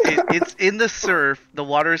it. it's in the surf. The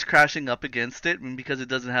water is crashing up against it, and because it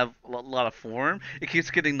doesn't have a lot of form, it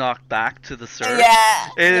keeps getting knocked back to the surf. Yeah.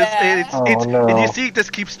 And you see it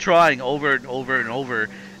just keeps trying over and over and over,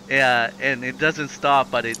 and it doesn't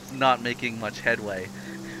stop, but it's not making much headway.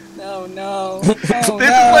 No. This is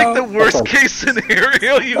like the worst case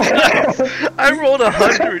scenario, you guys. I rolled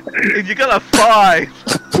 100, and you got a 5.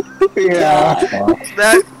 Yeah.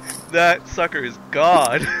 That sucker is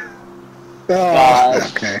God.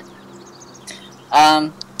 Okay.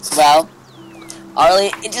 Well,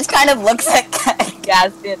 Arlie, it just kind of looks at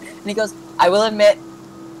Caspian, and he goes, I will admit,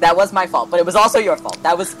 that was my fault, but it was also your fault.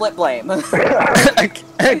 That was split blame.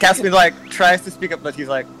 Caspian like tries to speak up, but he's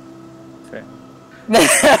like, "Fair."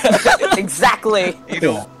 Exactly. You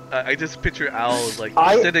know, I just picture Owl like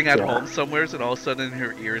sitting at home somewheres, and all of a sudden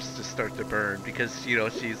her ears just start to burn because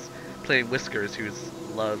she's playing Whiskers, who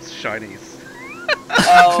loves shinies.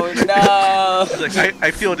 Oh no. It's like I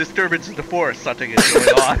feel a disturbance in the forest. Something is going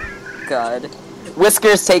on. God.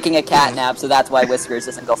 Whiskers taking a cat nap, so that's why Whiskers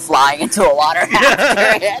doesn't go flying into a water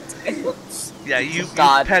after it. Yeah, you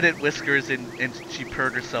God. petted Whiskers and she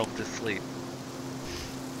purred herself to sleep.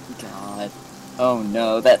 God. Oh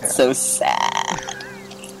no, that's so sad.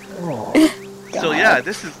 So yeah,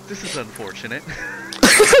 this is unfortunate.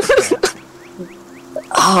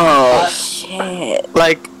 Oh shit.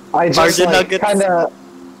 Like, I just Are the like, nuggets- kind of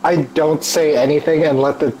I don't say anything and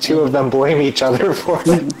let the two of them blame each other for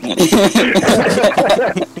it.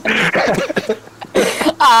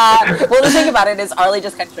 Well, the thing about it is, Arlie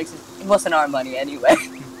just kind of thinks it wasn't our money anyway.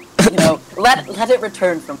 You know, let it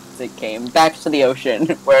return from where it came, back to the ocean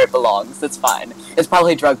where it belongs. It's fine. It's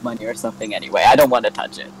probably drug money or something anyway. I don't want to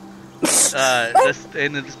touch it. The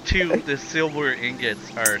silver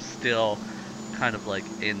ingots are still kind of like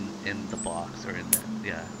in the box or in the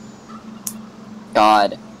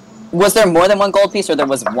God. Was there more than one gold piece, or there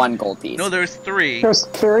was one gold piece? No, there's 3. There's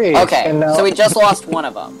 3. Okay, and now, so we just lost one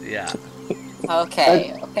of them. Yeah.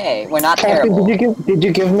 Okay, we're not Kathy, terrible. did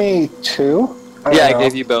you give me 2? Yeah, I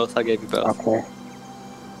gave you both. Okay.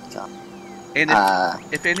 And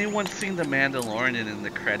if anyone's seen The Mandalorian in the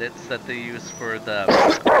credits that they use for the,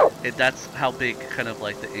 that's how big kind of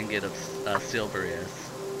like the ingot of silver is.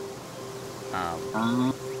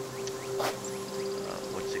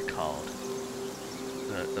 What's it called?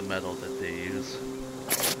 The metal that they use.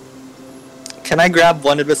 Can I grab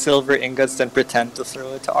one of the silver ingots and pretend to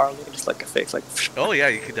throw it to Arlie? Just like a fake, like... Oh yeah,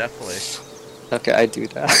 you could definitely. Okay, I do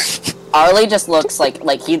that. Arlie just looks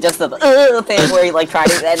like he does the thing where he like tries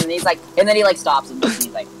to, and then he's like, and then he like stops and he's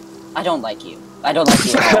like, I don't like you at all.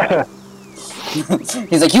 He's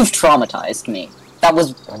like, you've traumatized me. That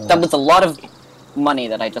was a lot of money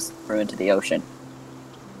that I just threw into the ocean.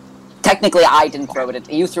 Technically, I didn't throw it.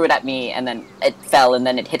 You threw it at me, and then it fell, and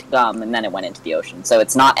then it hit Gum, and then it went into the ocean. So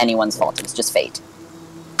it's not anyone's fault. It's just fate.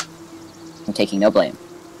 I'm taking no blame.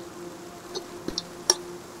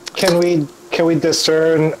 Can we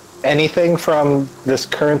discern anything from this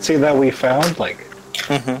currency that we found? Like,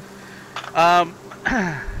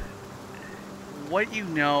 what you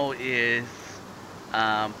know is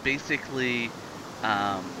basically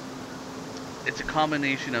it's a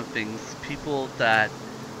combination of things. People that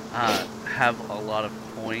have a lot of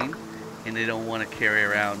coin and they don't want to carry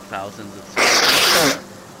around thousands of silver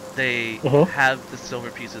pieces. They have the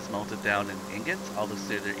silver pieces melted down in ingots.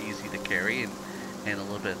 Obviously, they're easy to carry and a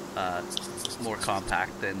little bit more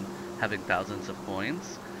compact than having thousands of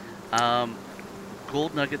coins.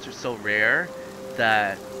 Gold nuggets are so rare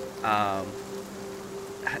that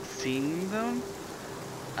seeing them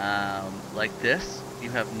like this, you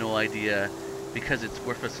have no idea, because it's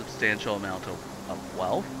worth a substantial amount of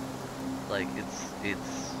wealth. Like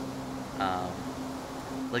it's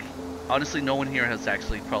like honestly, no one here has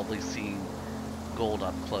actually probably seen gold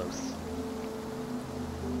up close.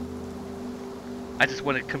 I just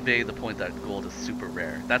want to convey the point that gold is super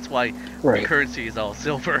rare. That's why the currency is all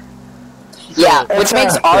silver. Yeah, which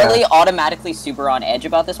makes Arlie automatically super on edge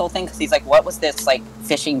about this whole thing, because he's like, what was this, like,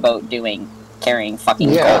 fishing boat doing carrying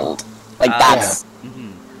fucking gold? Like, that's...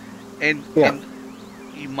 And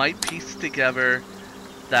you might piece together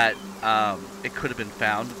that it could have been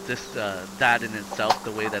found, that in itself,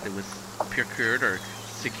 the way that it was procured or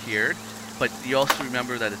secured, but you also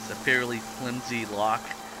remember that it's a fairly flimsy lock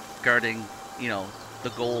guarding,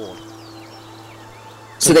 the gold.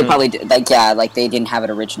 So they probably did, they didn't have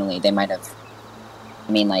it originally. They might have.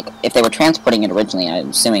 I mean, like, if they were transporting it originally, I'm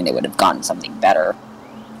assuming they would have gotten something better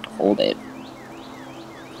to hold it.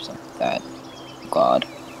 Something like that. God.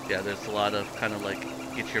 Yeah, there's a lot of kind of like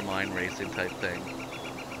get your mind racing type thing.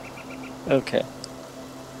 Okay.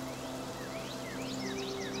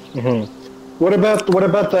 What about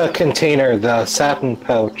the container, the satin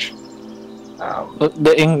pouch?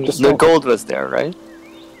 The gold was there, right?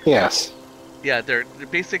 Yes. Yeah, they're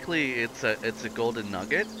basically it's a golden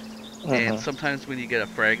nugget, and sometimes when you get a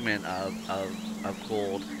fragment of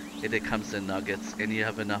gold, it comes in nuggets, and you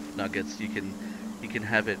have enough nuggets, you can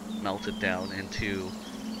have it melted down into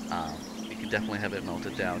you can definitely have it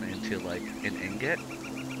melted down into like an ingot.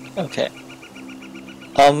 Okay.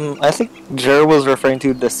 I think Jer was referring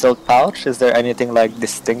to the silk pouch. Is there anything like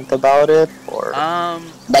distinct about it, or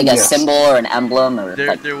like a symbol or an emblem, or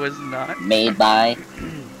there was not made by?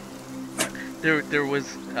 There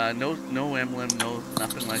was no emblem,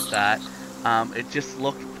 nothing like that. It just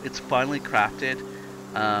looked. It's finely crafted.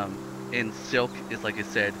 And silk is, like I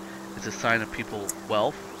said, it's a sign of people's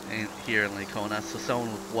wealth here in Lacona. So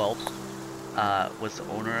someone with wealth was the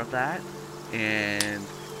owner of that, and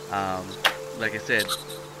like I said,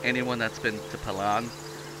 anyone that's been to Palan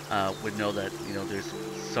would know that there's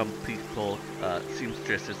some people,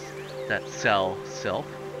 seamstresses, that sell silk,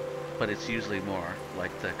 but it's usually more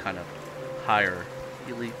like the kind of higher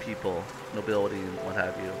elite people, nobility, and what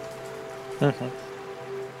have you.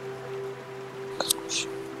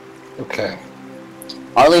 Okay.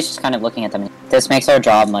 Arlie's just kind of looking at them. This makes our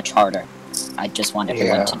job much harder. I just want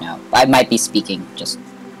everyone to know. I might be speaking just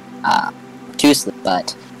obtusely,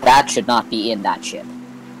 but that should not be in that ship.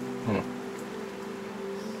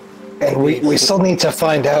 And we still need to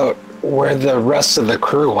find out where the rest of the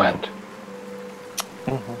crew went.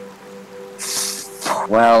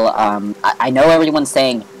 Well, I know everyone's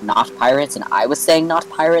saying not pirates, and I was saying not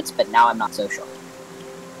pirates, but now I'm not so sure.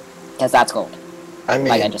 Because that's gold. I mean,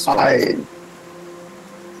 Like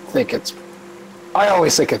I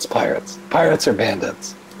always think it's pirates. Pirates or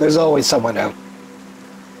bandits. There's always someone out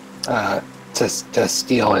to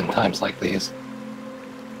steal in times like these.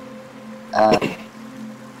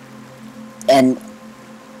 And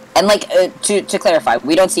like, to clarify,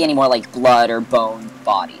 we don't see any more, like, blood or bone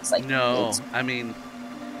bodies. Like, No, I mean,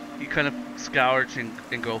 you kind of scour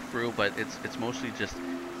and go through, but it's mostly just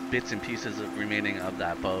bits and pieces of remaining of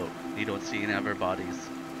that boat. You don't see any other bodies.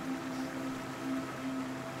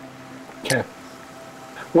 Okay.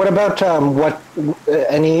 What about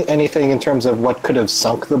anything in terms of what could have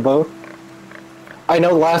sunk the boat? I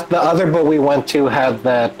know the other boat we went to had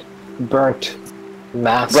that burnt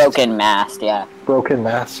mast. broken mast, yeah. Broken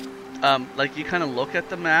mast. Like, you kind of look at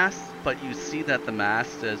the mast, but you see that the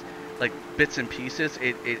mast is like bits and pieces.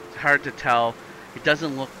 It's hard to tell. It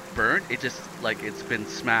doesn't look burnt. It just like it's been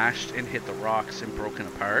smashed and hit the rocks and broken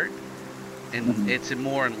apart. And it's in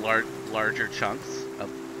larger chunks of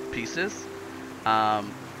pieces.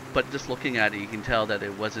 But just looking at it, you can tell that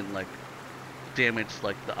it wasn't like damaged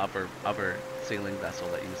like the other sailing vessel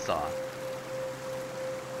that you saw.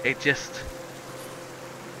 It just,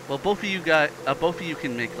 well, both of you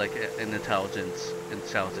can make like an intelligence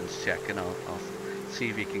check, and I'll see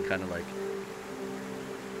if you can kind of like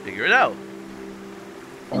figure it out.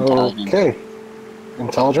 Okay.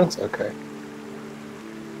 Intelligence? Okay.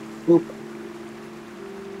 Oop.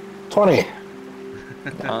 20.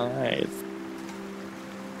 Nice.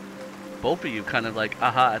 Both of you kind of like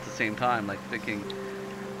aha at the same time, like thinking,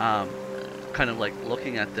 kind of like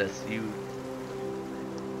looking at this, you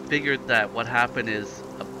figured that what happened is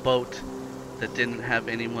a boat that didn't have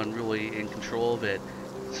anyone really in control of it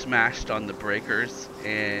smashed on the breakers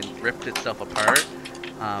and ripped itself apart.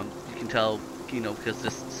 You can tell, because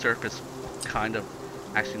this surface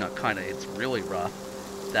it's really rough,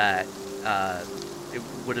 that it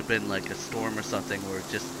would have been like a storm or something where it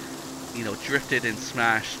just, drifted and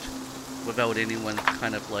smashed without anyone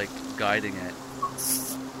kind of like guiding it.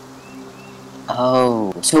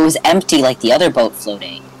 Oh, so it was empty like the other boat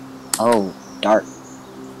floating. Oh, dark.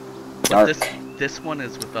 But this one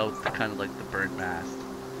is without the kind of like the burnt mast.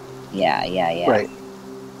 Yeah. Right.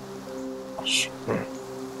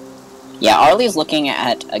 Yeah, Arlie's looking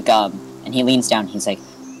at a gum, and he leans down. He's like,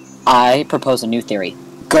 I propose a new theory.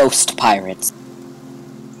 Ghost pirates.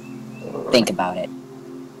 Think about it.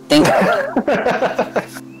 Think about it.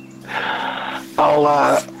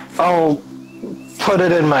 I'll put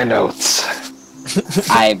it in my notes.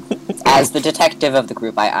 As the detective of the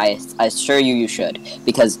group, I assure you should,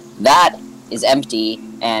 because that is empty,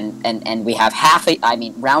 and we have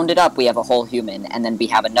rounded up, we have a whole human, and then we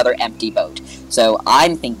have another empty boat. So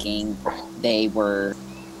I'm thinking they were,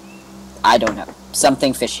 I don't know,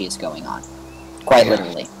 something fishy is going on. Quite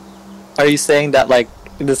literally. Are you saying that, like,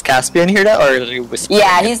 does Caspian hear that, or are you whispering?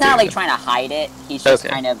 Yeah, he's not, like, trying to hide it. He's just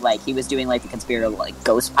Okay. kind of, like, he was doing, like, the conspiracy of, like,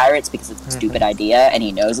 ghost pirates because it's a stupid idea, and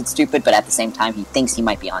he knows it's stupid, but at the same time, he thinks he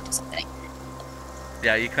might be onto something.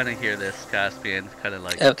 Yeah, you kind of hear this, Caspian, kind of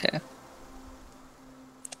like... Okay.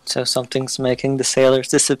 So something's making the sailors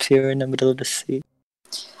disappear in the middle of the sea.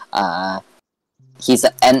 Arlie's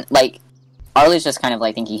just kind of,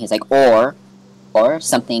 like, thinking, he's like, or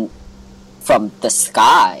something from the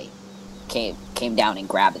sky came down and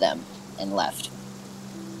grabbed them and left.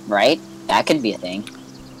 Right? That could be a thing.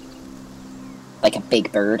 Like a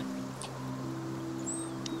big bird.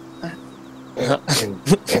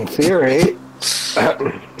 In theory.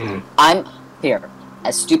 I'm here.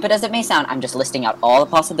 As stupid as it may sound, I'm just listing out all the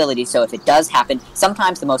possibilities, so if it does happen,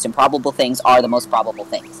 sometimes the most improbable things are the most probable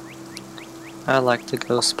things. I like the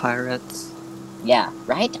ghost pirates. Yeah,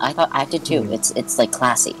 right? I did too. It's like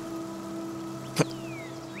classy.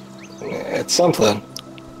 It's something.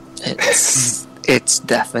 It's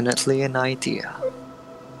definitely an idea.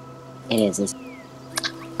 It is.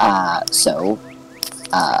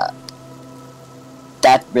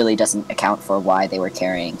 That really doesn't account for why they were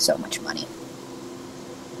carrying so much money.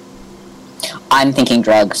 I'm thinking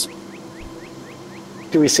drugs.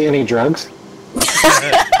 Do we see any drugs?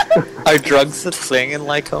 Are drugs a thing in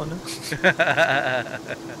Lycona?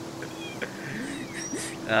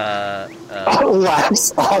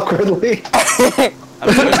 Laughs awkwardly.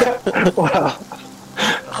 Wow.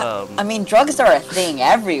 I mean, drugs are a thing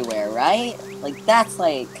everywhere, right? Like, that's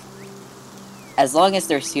like... As long as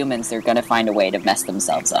there's humans, they're gonna find a way to mess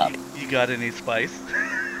themselves up. You got any spice?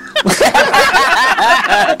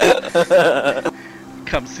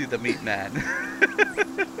 Come see the meat man.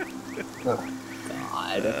 God.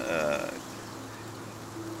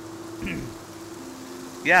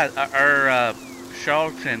 Yeah, our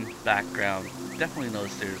Charlton background definitely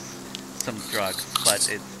knows there's some drugs, but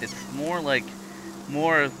it's more like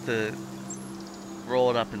more of the roll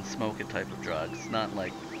it up and smoke it type of drugs, not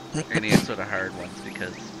like any sort of hard ones,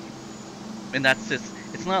 because and that's just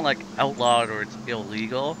it's not like outlawed or it's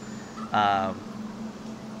illegal,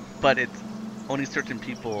 but it's only certain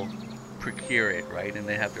people procure it, right, and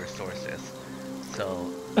they have their sources.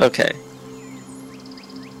 So Okay.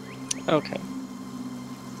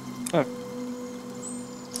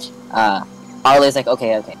 Arlie's like,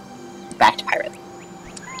 okay, back to pirates.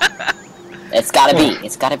 It's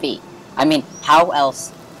gotta be. I mean, how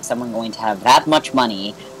else is someone going to have that much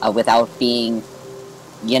money without being,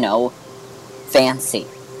 fancy?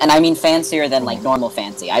 And I mean fancier than like normal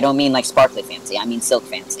fancy. I don't mean like sparkly fancy. I mean silk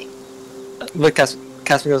fancy. But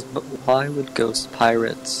Casper goes, but why would ghost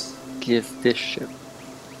pirates give this ship?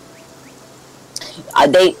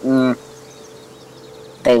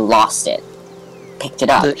 They lost it. Picked it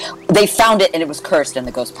up. They found it and it was cursed and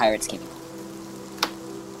the ghost pirates came.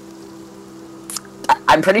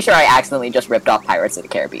 I'm pretty sure I accidentally just ripped off Pirates of the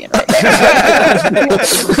Caribbean right there.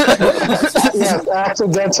 Yes,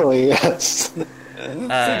 accidentally, yes.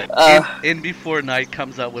 In Before Night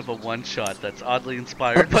comes out with a one-shot that's oddly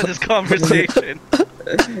inspired by this conversation.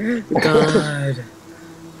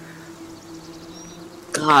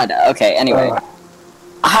 God, okay, anyway.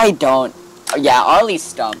 Arlie's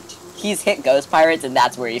stumped. He's hit Ghost Pirates and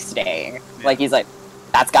that's where he's staying. Yeah. Like, he's like,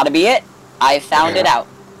 that's gotta be it. I found it out.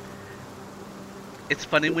 It's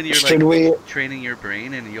funny when you're training your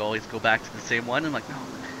brain and you always go back to the same one and like, no,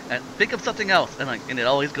 and think of something else, and it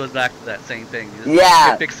always goes back to that same thing. You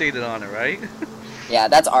just get fixated on it, right? Yeah,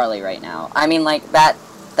 that's Arlie right now. I mean, like, that,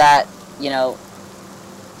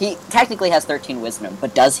 he technically has 13 wisdom,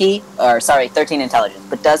 but does he? Or, sorry, 13 intelligence,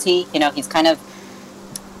 but does he? He's kind of,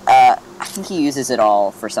 I think he uses it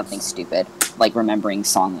all for something stupid, like remembering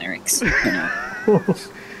song lyrics,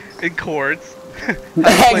 In chords.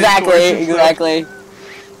 Exactly.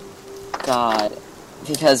 God.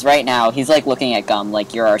 Because right now, he's, like, looking at Gum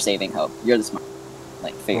like, you're our saving hope. You're the smart.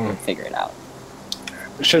 Like, figure it out.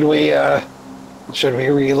 Should we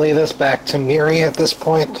relay this back to Miri at this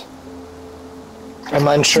point? I'm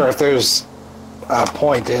unsure if there's a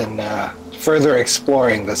point in further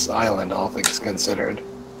exploring this island, all things considered.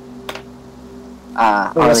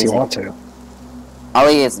 Unless you want to.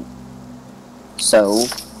 Ollie isn't. So,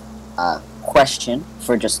 question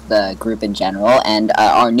for just the group in general, and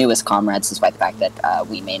our newest comrades, despite the fact that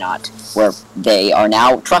we may not, where they are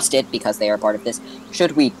now trusted because they are part of this.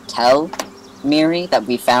 Should we tell Miri that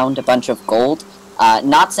we found a bunch of gold?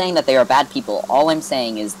 Not saying that they are bad people. All I'm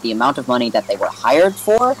saying is the amount of money that they were hired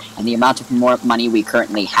for, and the amount of more money we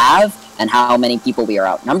currently have, and how many people we are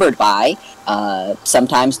outnumbered by,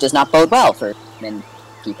 sometimes does not bode well for men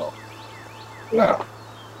people. No.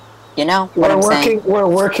 You know what I'm saying? We're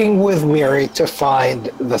working with Miri to find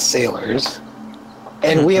the sailors,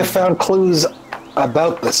 and we have found clues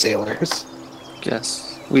about the sailors.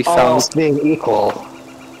 Yes, we All found else being equal.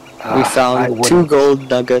 we found 2 gold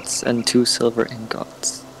nuggets and 2 silver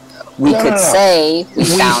ingots. We could say we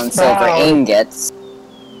found silver ingots.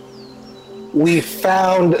 We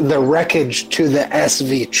found the wreckage to the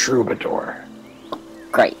SV Troubadour.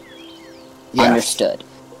 Great. Yes. Understood.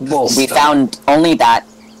 Bull We stuff. found only that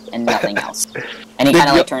and nothing else. And he Did kind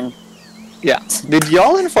of you- like turned. Yeah. Did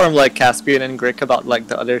y'all inform like Caspian and Grick about like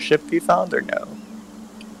the other ship we found or no?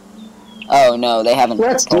 Oh no, they haven't.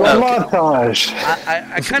 Let's do a montage.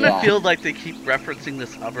 I kind of Yeah. feel like they keep referencing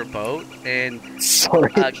this other boat, and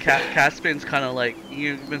Sorry. Caspian's kind of like,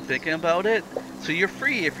 you've been thinking about it, so you're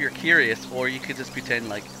free if you're curious, or you could just pretend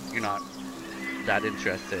like you're not that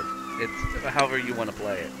interested. It's however you want to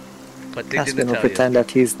play it. But they Caspian didn't will tell pretend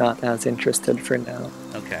that he's not as interested for now.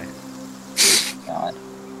 you. Okay. God.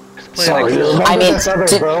 Just play Sorry, it you like remember I mean, this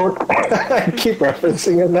other boat? I keep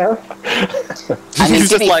referencing it now. I mean, he's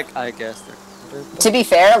to just be- like, I guess. To be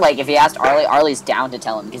fair, like if he asked Arlie, Arlie's down to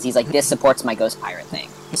tell him because he's like, this supports my ghost pirate thing.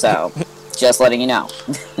 So, just letting you know.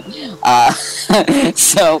 But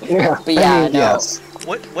yeah, no. Yes.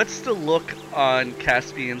 What's the look on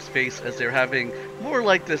Caspian's face as they're having more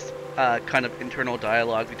like this kind of internal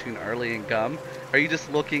dialogue between Arlie and Gum? Are you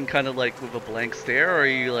just looking kind of like with a blank stare, or are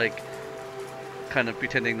you like kind of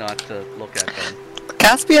pretending not to look at them?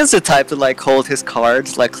 Caspian's the type to like hold his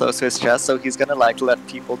cards like close to his chest, so he's gonna like let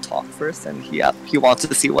people talk first, and he wants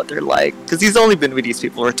to see what they're like because he's only been with these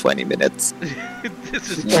people for 20 minutes. This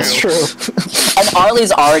is That's true. true. And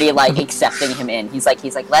Arlie's already like accepting him in. He's like,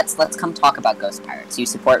 let's come talk about ghost pirates. You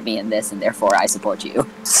support me in this, and therefore I support you.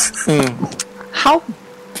 How?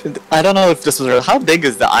 I don't know if this was real. How big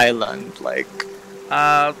is the island? Like,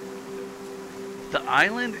 The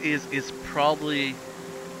island is probably,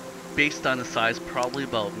 based on the size, probably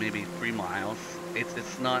about maybe 3 miles.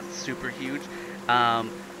 It's not super huge.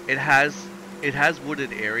 It has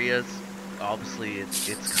wooded areas. Obviously,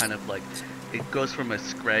 it's kind of like, it goes from a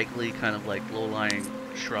scraggly kind of like low-lying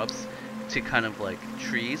shrubs to kind of like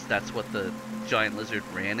trees. That's what the giant lizard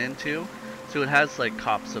ran into. So it has like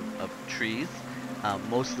copse of trees,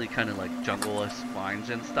 mostly kind of like jungle-esque vines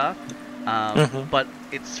and stuff. But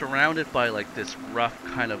it's surrounded by like this rough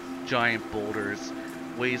kind of giant boulders,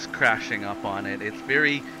 waves crashing up on it. It's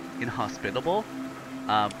very inhospitable,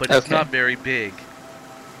 but it's Okay. not very big.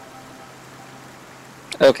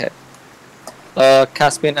 okay.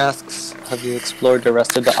 Caspian asks, have you explored the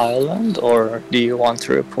rest of the island, or do you want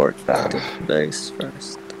to report back to the base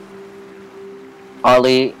first?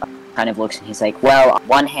 Arlie kind of looks and he's like, well, on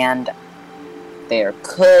one hand, there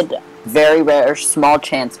could very rare small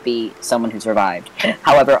chance be someone who survived.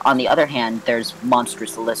 However, on the other hand, there's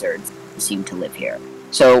monstrous lizards who seem to live here.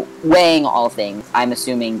 So, weighing all things, I'm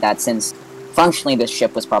assuming that since functionally this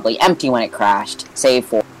ship was probably empty when it crashed, save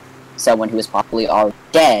for someone who is probably already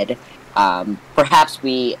dead, perhaps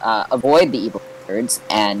we avoid the evil lizards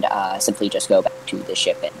and simply just go back to the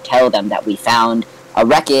ship and tell them that we found a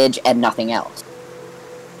wreckage and nothing else.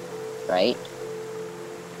 Right?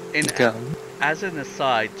 And Go. as an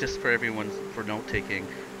aside, just for everyone for note taking,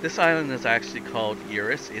 this island is actually called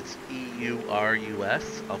Eurus. It's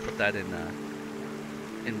Eurus. I'll put that in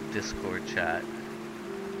Discord chat.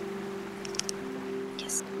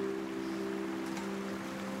 Yes.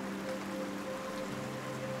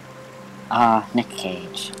 Nick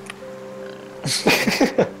Cage.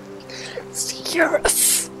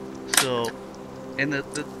 Yes. So, and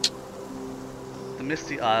the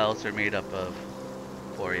Misty Isles are made up of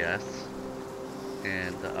Boreas,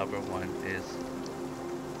 and the other one is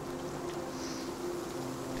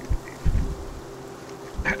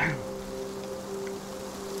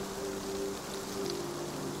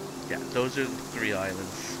yeah, those are the 3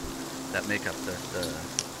 islands that make up the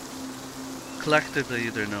collectively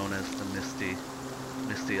they're known as the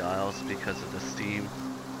Misty Isles because of the steam.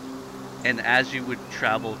 And as you would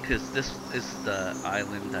travel, because this is the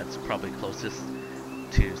island that's probably closest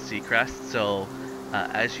to Seacrest, so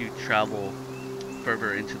as you travel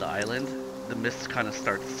further into the island, the mist kind of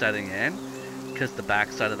starts setting in, because the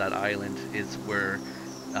backside of that island is where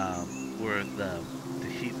the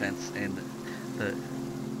heat vents and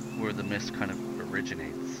where the mist kind of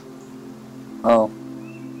originates. Oh.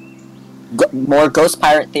 More ghost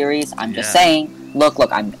pirate theories. I'm just Yeah. saying. Look,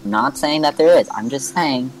 I'm not saying that there is. I'm just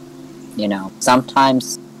saying, you know,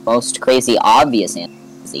 sometimes most crazy obvious answer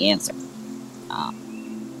is the answer.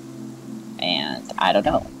 And I don't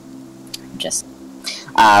know. Just,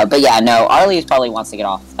 but yeah, no, Arlie probably wants to get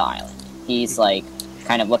off the island. He's like,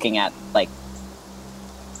 kind of looking at, like,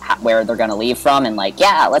 where they're gonna leave from, and like,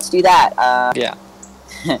 yeah, let's do that. Yeah.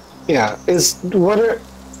 Yeah,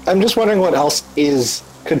 I'm just wondering what else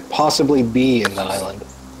could possibly be in the island.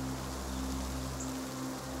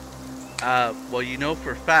 Well, you know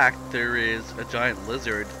for a fact there is a giant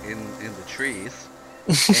lizard in the trees.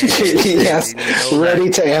 Yes, and you know ready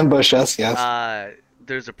that, to ambush us, yes.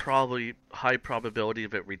 there's a probably high probability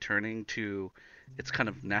of it returning to its kind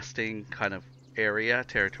of nesting kind of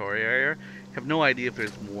territory area. Have no idea if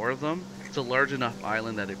there's more of them. It's a large enough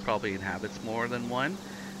island that it probably inhabits more than one.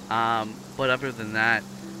 But other than that,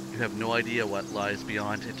 you have no idea what lies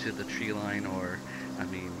beyond it to the tree line, or, I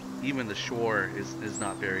mean, even the shore is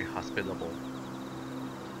not very hospitable.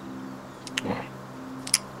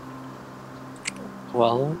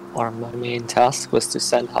 Well, my main task was to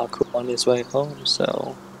send Haku on his way home,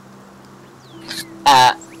 so...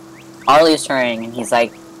 Arlie is turning, and he's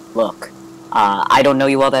like, look, I don't know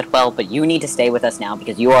you all that well, but you need to stay with us now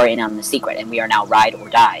because you are in on the secret, and we are now ride or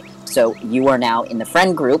die. So you are now in the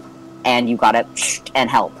friend group, and you gotta and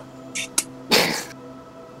help.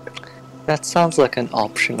 That sounds like an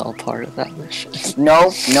optional part of that mission.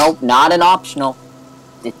 No, not an optional.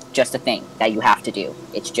 It's just a thing that you have to do.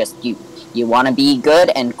 It's just you. You want to be good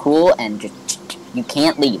and cool, and you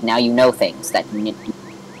can't leave. Now you know things that you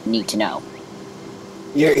need to know.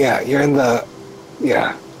 You're in the...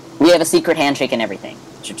 Yeah. We have a secret handshake and everything.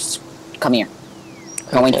 So just come here.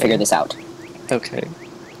 We're going to Okay. figure this out. Okay.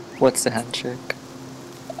 What's the handshake?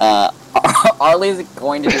 Arlie's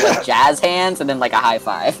going to do like jazz hands and then like a high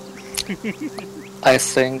five. I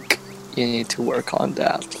think you need to work on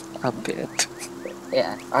that a bit.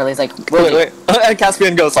 Yeah, Arlie's like, Wait. And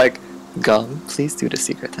Caspian goes like, Gum, please do the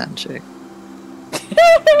secret handshake.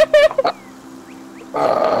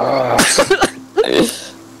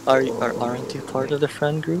 Aren't you part of the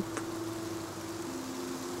friend group?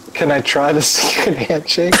 Can I try the secret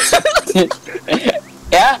handshake?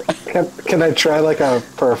 Yeah. Can I try like a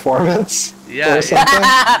performance? Yeah, Or something?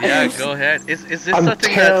 yeah, go ahead. Is this I'm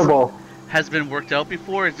something terrible. that has been worked out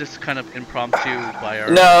before? Or is this kind of impromptu by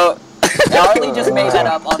our? No, Arlie just made that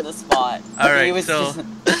up on the spot. All right, He was so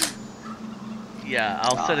just- yeah,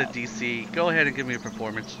 I'll set a DC. Go ahead and give me a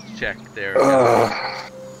performance check there.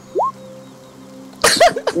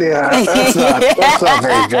 Yeah, that's not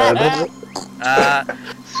very good.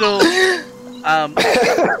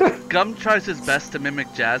 Gum tries his best to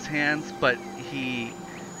mimic jazz hands, but he,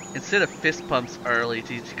 instead of fist pumps Arlie,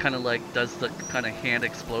 he kind of like does the kind of hand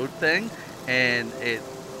explode thing, and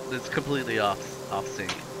it's completely off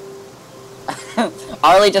sync.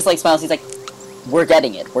 Arlie just like smiles. He's like, "We're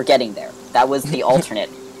getting it. We're getting there." That was the alternate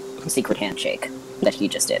secret handshake that he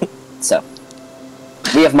just did. So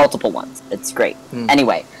we have multiple ones. It's great.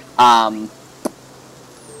 Anyway,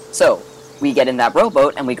 so we get in that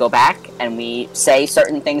rowboat and we go back and we say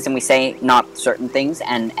certain things and we say not certain things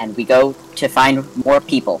and we go to find more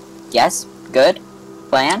people. Yes? Good?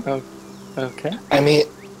 Plan? Okay. I mean,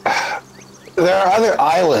 there are other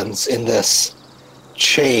islands in this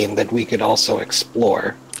chain that we could also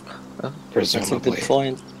explore, That's a presumably. good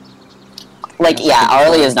point. Like, yeah,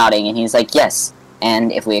 Arlie is nodding and he's like, yes.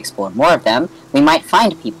 And if we explore more of them, we might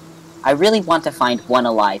find people. I really want to find one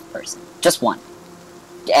alive person. Just one.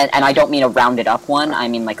 And I don't mean a rounded up one, I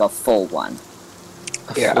mean like a full one.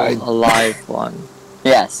 Yeah, Full alive one.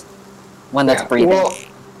 Yes. One that's breathing. Well,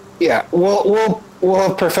 yeah, we'll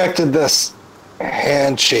have perfected this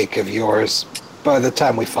handshake of yours by the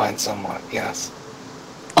time we find someone. Yes.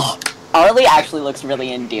 Arlie actually looks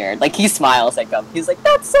really endeared. Like, he smiles at Gum. He's like,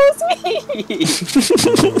 that's so sweet!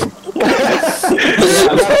 That's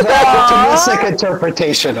an optimistic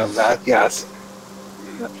interpretation of that. Yes.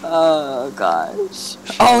 Oh, gosh.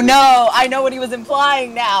 Oh, no! I know what he was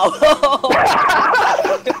implying now!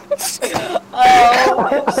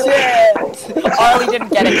 Oh, shit! Arlie didn't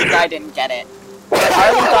get it because I didn't get it. But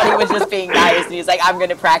Arlie thought he was just being nice, and he's like, I'm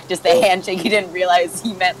gonna practice the handshake. He didn't realize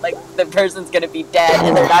he meant, like, the person's gonna be dead,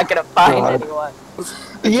 and they're not gonna find God. anyone.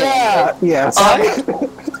 Yeah. Yes.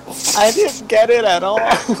 I didn't get it at all.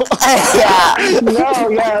 Yeah. No.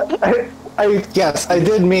 Yeah. Yes, I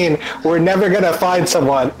did mean we're never gonna find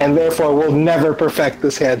someone, and therefore we'll never perfect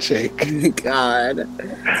this handshake. God.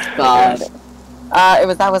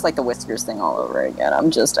 That was like the Whiskers thing all over again. I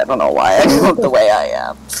don't know why I feel the way I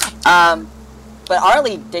am. But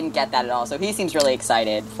Arlie didn't get that at all, so he seems really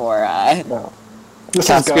excited for, No. This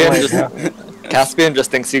is going. Caspian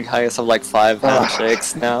just thinks you guys have like 5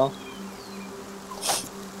 handshakes now.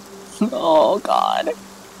 Oh, God.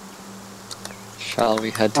 Shall we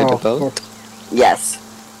head to the boat? Yes.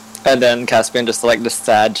 And then Caspian just like the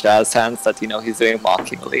sad jazz hands that he's doing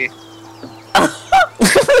mockingly.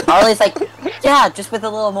 Arlie's like, yeah, just with a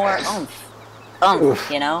little more oomph,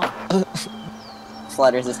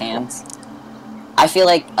 Flutters his hands. I feel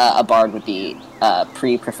like a bard would be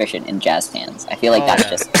pre-proficient in jazz hands. I feel like that's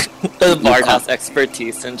just... The bard has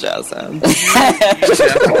expertise in jazz hands.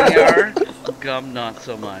 Definitely are. Gum, not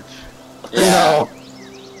so much. No.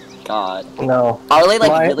 God. No. Arlie,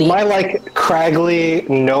 like, my, really... my like craggly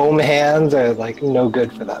gnome hands are like no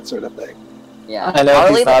good for that sort of thing. Yeah. I know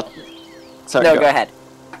Arlie, he's not... Sorry, No, go ahead.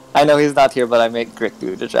 I know he's not here, but I make Grick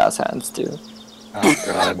do the jazz hands too. Oh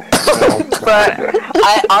god.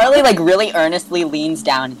 But Arlie, like, really earnestly leans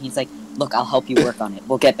down and he's like, look, I'll help you work on it.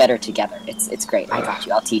 We'll get better together. It's great. I got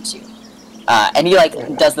you. I'll teach you. And he, like,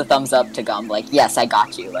 does the thumbs up to Gum, like, yes, I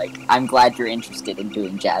got you. Like, I'm glad you're interested in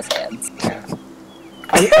doing jazz hands.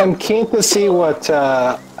 I'm keen to see what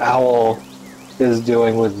Owl is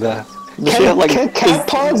doing with the. Can cat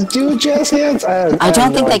paws do jazz hands? I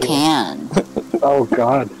don't think they can. Oh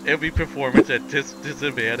god. It'll be performance at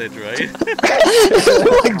disadvantage, right?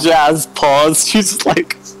 Like jazz paws, she's just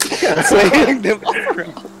like swinging them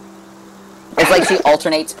around. It's like she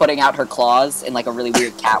alternates putting out her claws in, like, a really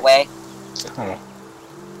weird cat way. Oh.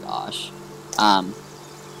 Gosh.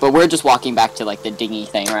 But we're just walking back to, like, the dinghy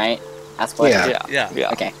thing, right? That's what. Yeah.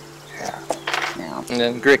 Yeah. Okay. Yeah. Yeah. And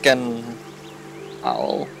then Grick and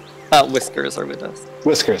Owl, Whiskers are with us.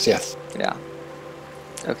 Whiskers, yes. Yeah.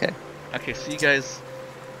 Okay. Okay, so you guys,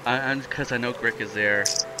 because I know Grick is there,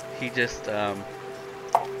 he just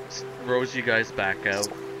rows you guys back out,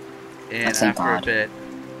 And Thank after a God. bit,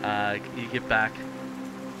 you get back.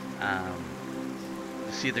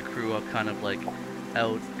 You see the crew are kind of like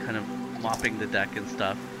out, kind of mopping the deck and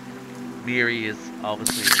stuff. Miri is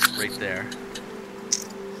obviously right there.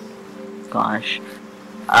 Gosh.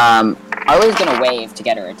 Arlie's gonna wave to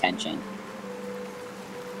get her attention.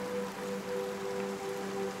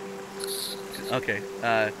 Okay.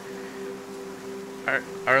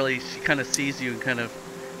 Arlie, she kind of sees you and kind of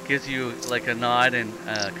gives you like a nod and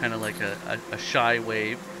kind of like a shy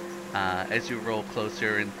wave as you roll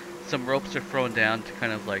closer, and some ropes are thrown down to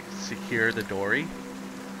kind of like secure the dory.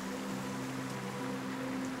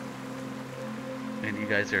 And you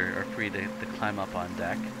guys are free to climb up on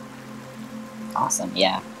deck. Awesome,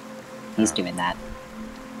 yeah. He's doing that.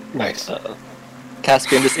 Nice.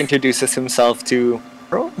 Caspian just introduces himself to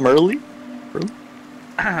Merly.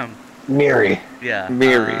 Miri. Yeah.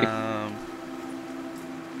 Miri.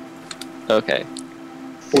 Okay.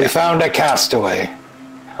 We found a castaway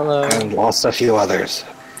Hello. and lost a few others.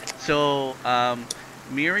 So,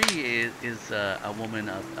 Miri is a woman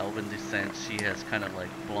of elven descent. She has kind of like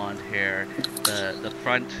blonde hair. The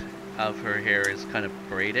front of her hair is kind of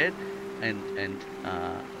braided and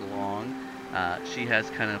long. She has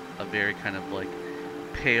kind of a very kind of like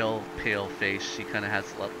pale face. She kind of has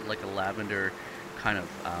like a lavender kind of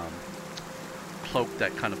cloak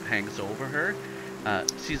that kind of hangs over her.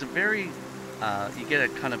 She's a very you get a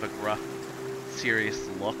kind of a gruff, serious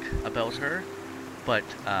look about her, but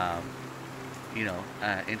you know,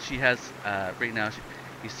 and she has right now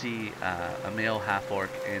you see a male half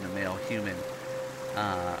orc and a male human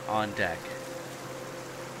on deck.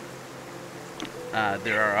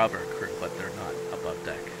 There are other crew, but they're not above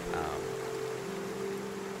deck.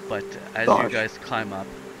 But as you guys climb up,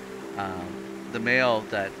 the male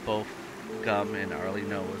that both Gum and Arlie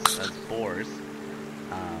know as Boars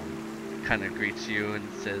kind of greets you and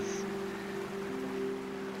says,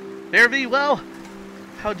 "Fare thee well.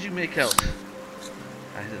 How'd you make out?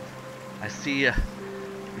 I see you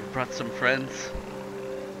brought some friends."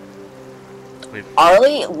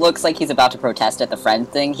 Arlie looks like he's about to protest at the friend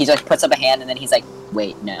thing. He just puts up a hand and then he's like,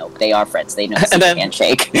 "Wait, no, they are friends. They know it's And a then-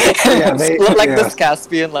 handshake." Yeah, they, Like yeah. this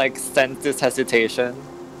Caspian like senses hesitation.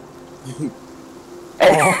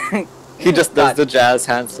 He just does the jazz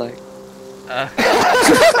hands like.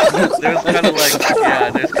 There's kind of like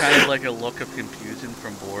there's kind of like a look of confusion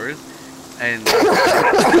from Boars, and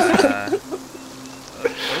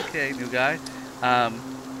okay, new guy.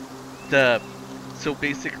 So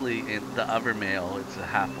basically, in the other male, it's a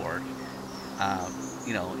half orc.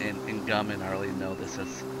 You know, and Gum and Arlie know this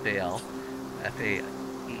as Fael,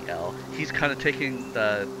 F-A-E-L. He's kind of taking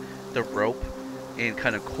the rope and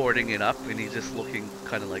kind of cording it up, and he's just looking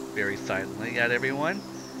kind of like very silently at everyone.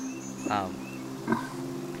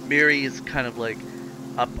 Miri is kind of like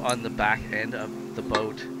up on the back end of the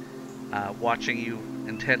boat, watching you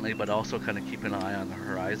intently, but also kind of keep an eye on the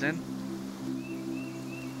horizon.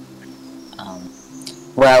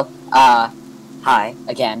 Well, hi,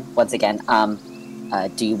 again, once again.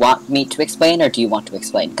 Do you want me to explain, or do you want to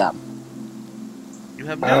explain, Gum? You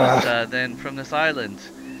have noticed then from this island.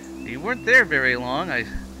 You weren't there very long. I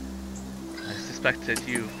suspect that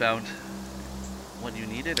you found what you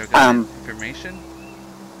needed or got information.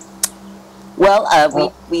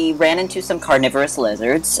 Well, we ran into some carnivorous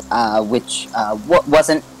lizards, which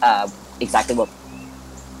wasn't exactly what.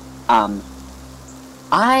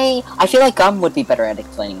 I feel like Gum would be better at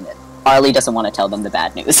explaining it. Arlie doesn't want to tell them the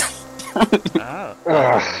bad news. Oh.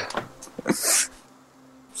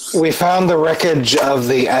 We found the wreckage of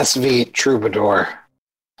the SV Troubadour.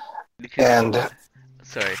 You can, And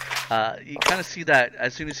sorry. You kind of see that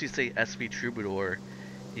as soon as you say SV Troubadour,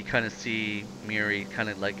 you kind of see Miri kind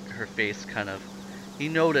of like her face kind of. You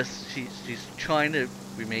notice she's trying to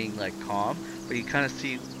remain like calm, but you kind of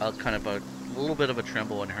see kind of a little bit of a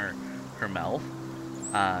tremble in her mouth.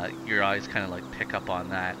 Your eyes kind of like pick up on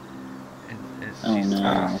that,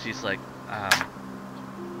 and she's like,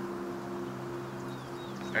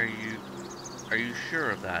 "Are you sure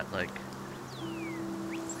of that? Like."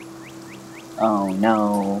 Oh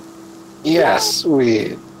no. yes,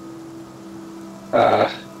 we.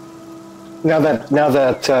 Now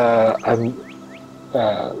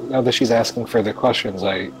that she's asking further questions,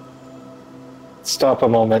 I stop a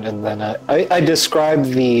moment and then I describe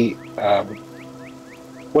the.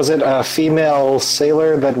 Was it a female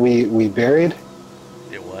sailor that we buried?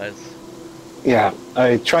 It was. Yeah,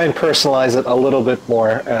 I try and personalize it a little bit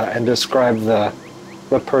more and describe the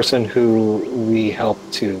person who we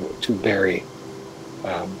helped to bury.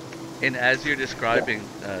 And as you're describing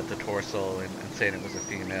the torso and saying it was a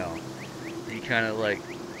female, you kind of like,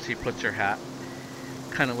 she puts her hat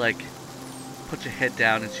kind of like puts her head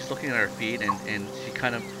down and she's looking at her feet, and she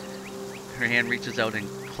kind of, her hand reaches out and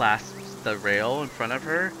clasps the rail in front of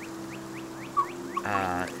her,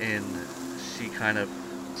 and she kind of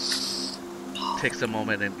takes a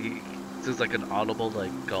moment and there's like an audible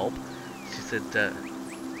like gulp. She said,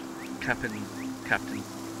 Captain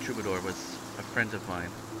Troubadour was a friend of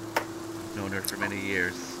mine. I've known her for many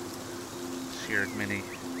years. Shared many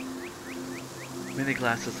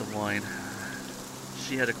glasses of wine.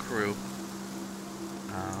 She had a crew.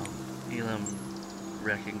 Elam,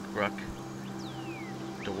 Wrecking Brook,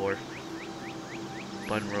 Dwarf,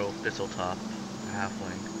 Bunro, Thistletop,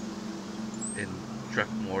 Halfling, and Druk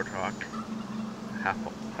Mordrock,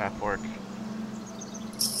 half-orc.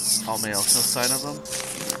 All males, no sign of them?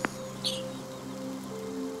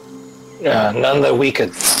 None that we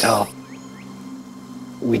could tell.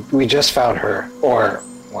 We just found her, or,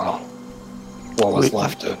 well, what was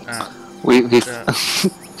left of We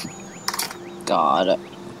God.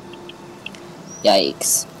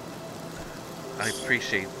 Yikes. I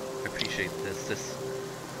appreciate this. This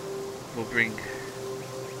will bring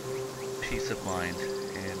peace of mind,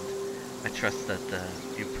 and I trust that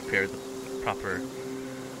you prepared the proper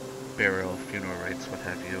burial, funeral rites, what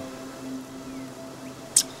have you.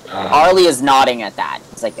 Arlie is nodding at that.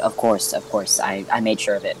 It's like, of course, I made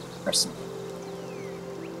sure of it personally.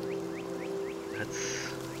 That's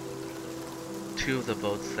 2 of the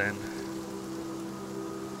votes then.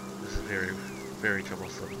 This is very, very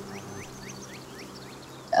troublesome.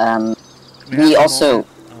 We also...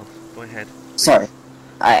 Oh, go ahead. Please. Sorry.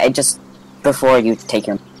 I just... Before you take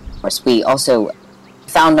your course, we also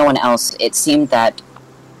found no one else. It seemed that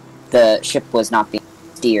the ship was not being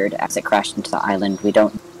steered as it crashed into the island. We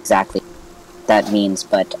don't know exactly what that means,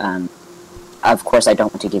 but, of course I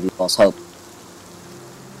don't want to give you false hope.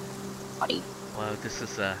 Well, this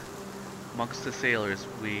is, amongst the sailors,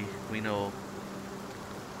 we know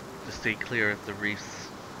to stay clear of the reefs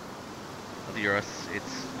of the Earth.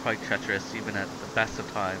 It's quite treacherous, even at the best of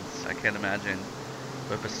times. I can't imagine,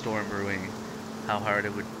 with a storm brewing, how hard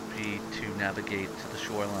it would be to navigate to the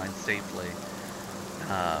shoreline safely.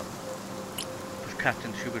 But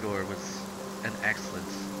Captain Troubadour was an excellent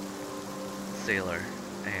sailor,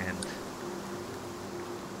 and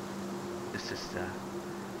this is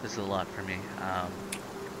a lot for me.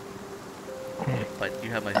 But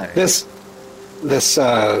you have my say. this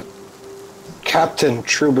Captain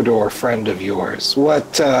Troubadour friend of yours.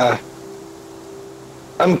 What?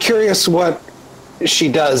 I'm curious what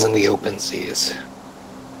she does in the open seas.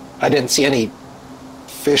 I didn't see any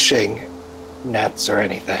fishing nets or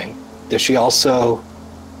anything. Does she also?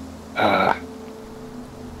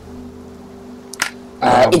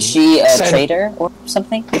 Is she a trader or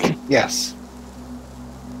something? Yes.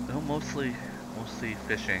 No, mostly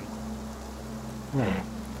fishing.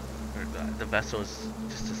 The vessel is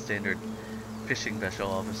just a standard fishing vessel,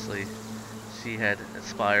 obviously. She had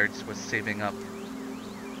aspired, was saving up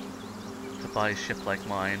to buy a ship like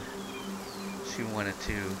mine.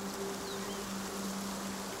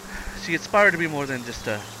 She aspired to be more than just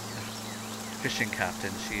a fishing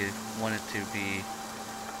captain. She wanted to be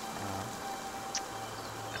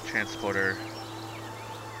a transporter,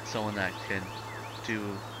 someone that can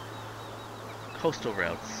do coastal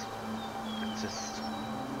routes.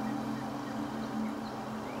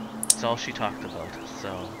 It's all she talked about,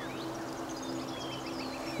 so...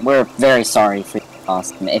 We're very sorry for your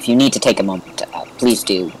loss. If you need to take a moment, please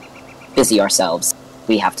do. Busy ourselves.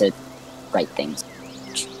 We have to write things.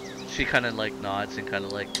 She kind of like nods and kind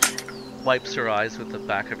of like wipes her eyes with the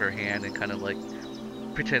back of her hand and kind of like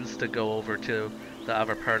pretends to go over to the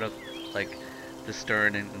other part of like the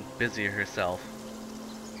stern and busy herself.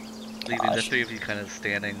 Leaving the 3 of you kind of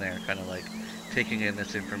standing there, kind of like taking in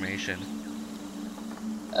this information.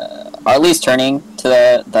 Arlie's turning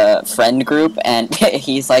to the friend group, and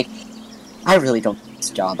he's like, I really don't like this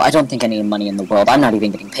job. I don't think I need money in the world. I'm not even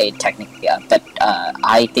getting paid, technically. But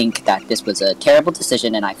I think that this was a terrible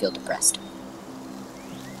decision, and I feel depressed.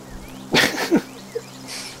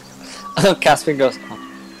 Caspian goes, oh,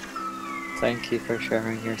 thank you for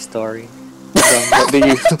sharing your story. What do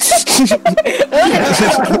you...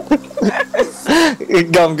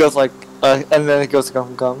 Gum goes like, and then it goes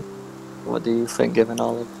Gum. What do you think, given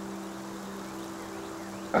all of...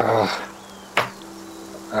 I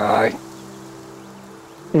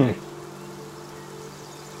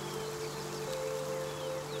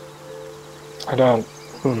don't...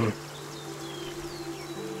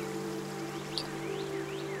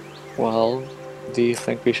 Well, do you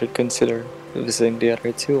think we should consider visiting the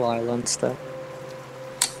other 2 islands then?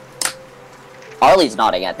 Arlie's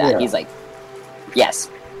nodding at that. Yeah. He's like, yes.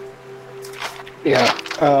 Yeah,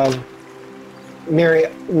 Mary,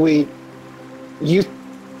 you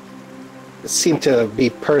seem to be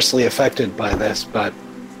personally affected by this, but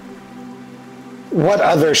what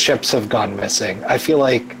other ships have gone missing? I feel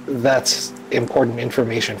like that's important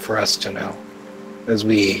information for us to know as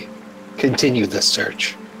we continue this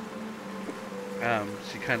search.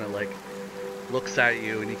 She kind of like looks at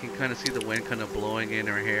you, and you can kind of see the wind kind of blowing in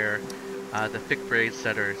her hair. The thick braids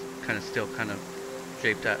that are kind of still kind of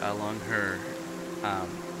draped along her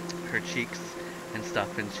her cheeks and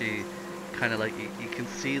stuff, and she kind of like you can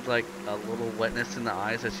see like a little wetness in the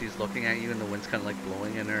eyes as she's looking at you, and the wind's kind of like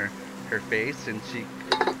blowing in her face, and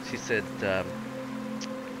she said, I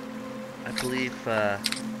believe that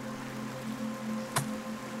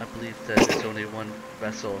there's only one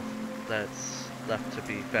vessel that's left to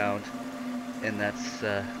be found, and that's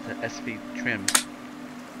the SV Trim.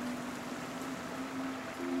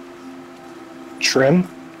 Trim?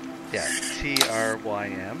 Yeah,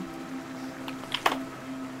 TRYM.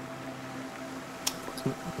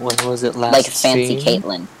 When was it last Like fancy seen?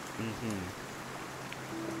 Caitlyn.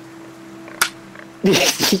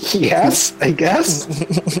 Yes, I guess.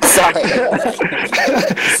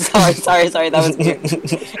 sorry, that was weird.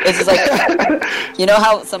 It's just like, you know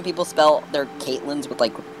how some people spell their Caitlyn's with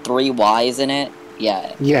like 3 Y's in it?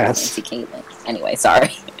 Yeah. Yes. Fancy Caitlyn. Anyway,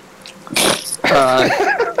 sorry.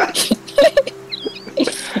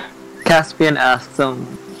 Caspian asked them,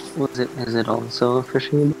 is it also a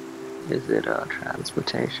fishing? Is it a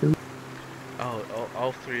transportation? Oh,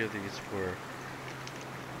 all 3 of these were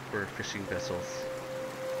fishing vessels.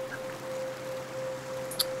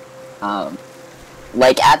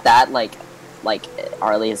 Like at that, like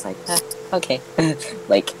Arlie is like, okay,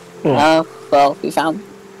 like, well, we found.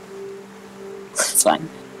 It's fine.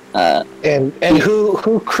 And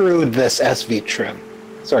who crewed this SV Trim?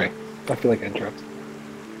 Sorry, I feel like I interrupted.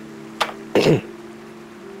 Yeah.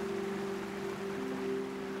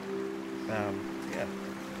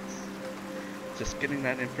 Just getting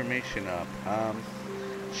that information up.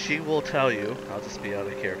 She will tell you, I'll just be out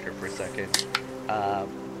of character for a second,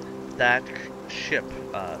 that ship,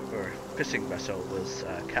 or fishing vessel, was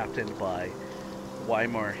captained by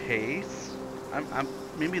Weimar Hayes. I'm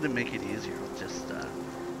maybe to make it easier, I'll just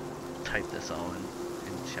type this all in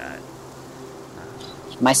chat.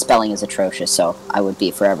 My spelling is atrocious, so I would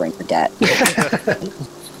be forever in debt.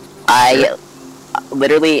 I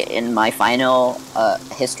literally, in my final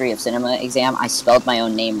history of cinema exam, I spelled my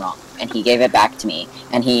own name wrong, and he gave it back to me,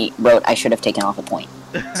 and he wrote I should have taken off a point.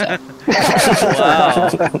 So. Wow.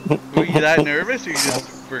 Were you that nervous, or you just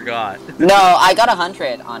forgot? No, I got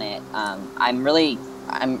 100 on it.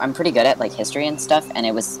 I'm pretty good at like history and stuff, and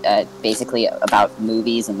it was basically about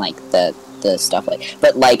movies and like the stuff like.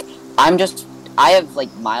 But like, I have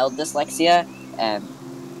like mild dyslexia.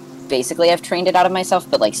 Basically, I've trained it out of myself,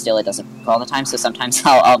 but like still, it doesn't work all the time. So sometimes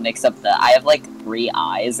I'll mix up I have like 3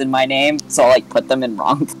 I's in my name, so I'll like put them in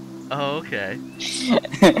wrong. Oh, okay.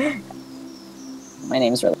 My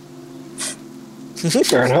name's really.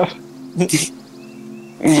 Fair enough.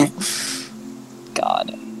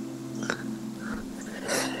 God.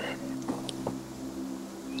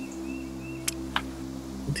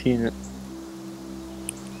 Tina.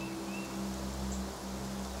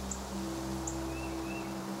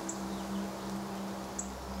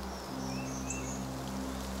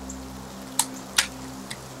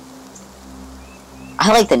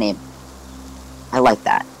 I like the name. I like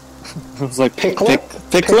that. I was like, Picklet?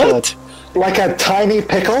 Picklet? Like a tiny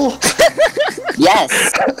pickle? Yes.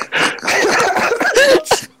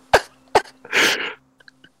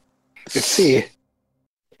 Let's see.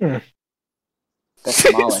 The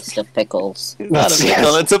smallest of pickles. Not a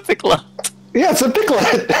pickle, it's a picklet. Yeah, it's a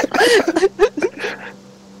picklet.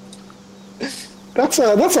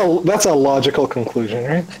 That's a logical conclusion,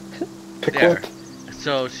 right? Picklet. Yeah.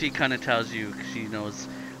 So she kind of tells you, she knows.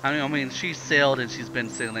 I mean, she's sailed and she's been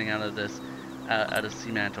sailing out of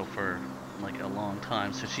Seamantle for like a long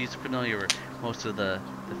time, so she's familiar with most of the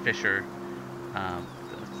fisher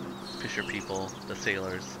people, the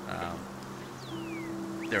sailors,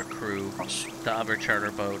 their crew, the other charter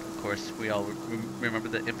boat. Of course, we all remember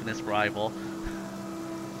the infamous rival.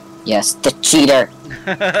 Yes, the cheater.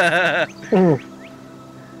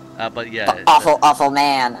 But yeah, The awful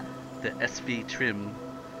man. the SV Trim,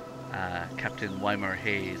 Captain Weimar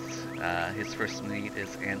Hayes. His first mate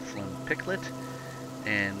is Anselm Picklet,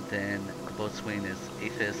 and then the boatswain is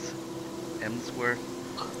Athos Emsworth,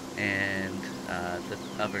 and the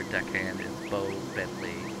other deckhand is Beau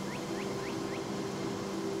Bentley.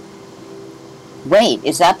 Wait,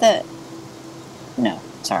 is that the... No,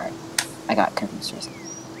 sorry. I got confused for a second.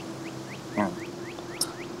 Never mind.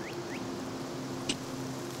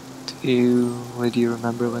 Would you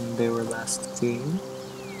remember when they were last seen?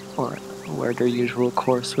 Or where their usual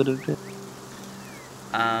course would have been?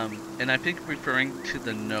 And I think referring to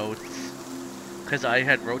the notes, because I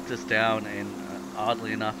had wrote this down, and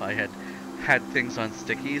oddly enough, I had things on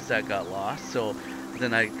stickies that got lost, so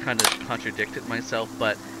then I kind of contradicted myself,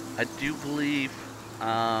 but I do believe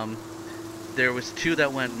there was 2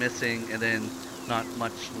 that went missing, and then not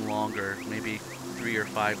much longer, maybe 3 or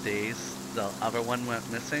 5 days, the other one went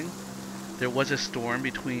missing. There was a storm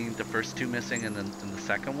between the first 2 missing and then the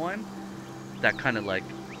second one that kind of like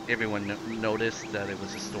everyone noticed that it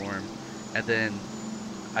was a storm, and then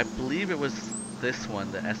I believe it was this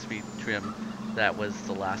one, the SV trim, that was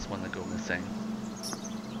the last one to go missing.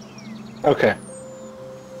 Okay.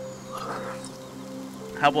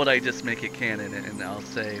 How about I just make it canon and I'll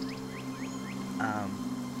say,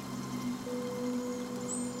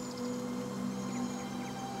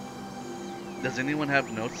 does anyone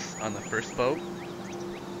have notes on the first boat?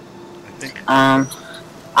 I think.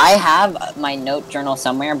 I have my note journal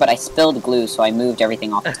somewhere, but I spilled glue, so I moved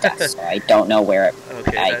everything off the desk. So I don't know where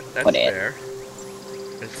I put it. Fair.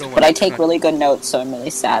 But I take really good notes, so I'm really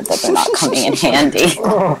sad that they're not coming in handy.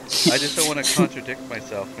 I just don't want to contradict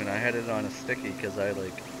myself, and I had it on a sticky because I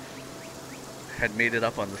had made it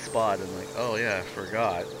up on the spot, and oh yeah, I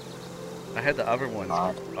forgot. I had the other ones,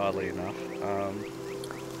 oddly enough.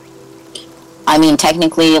 I mean,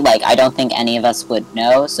 technically, I don't think any of us would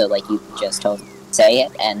know, so you just totally say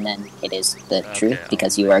it, and then it is the truth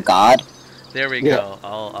because you are God. There we go.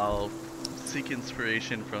 I'll seek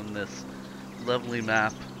inspiration from this lovely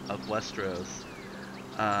map of Westeros.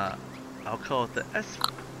 I'll call it the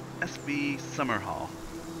SB Summer Hall.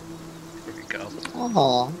 There we go.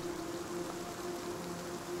 Aww.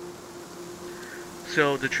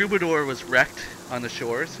 So the Troubadour was wrecked on the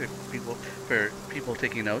shores. For people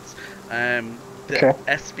taking notes, the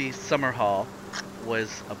SB Summer Hall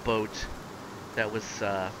was a boat that was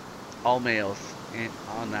all males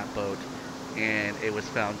on that boat, and it was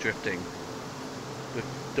found drifting.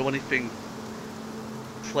 The only thing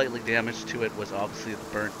slightly damaged to it was obviously the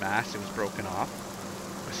burnt mast. It was broken off.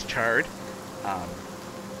 It was charred.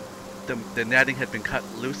 The netting had been cut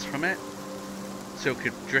loose from it, so it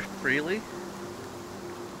could drift freely.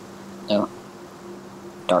 Oh.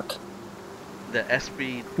 Dark. The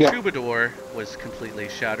SB Troubadour was completely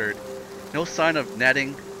shattered. No sign of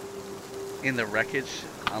netting in the wreckage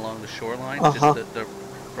along the shoreline, just the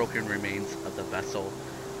broken remains of the vessel.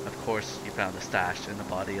 Of course, you found the stash in the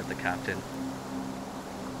body of the captain.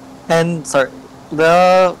 And, sorry,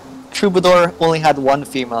 the Troubadour only had one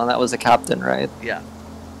female, and that was the captain, right? Yeah.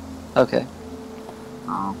 Okay.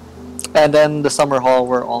 Oh. And then the Summer Hall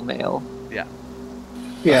were all male. Yeah.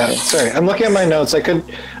 Yeah, sorry. I'm looking at my notes.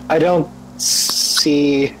 I don't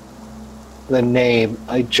see the name.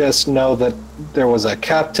 I just know that there was a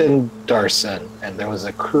Captain Darson, and there was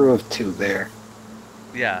a crew of 2 there.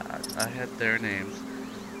 Yeah, I had their names.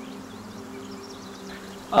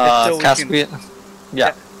 Caspian.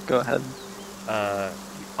 Yeah, go ahead.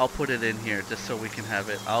 I'll put it in here just so we can have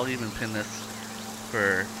it. I'll even pin this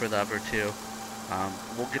for the other 2.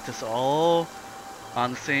 We'll get this all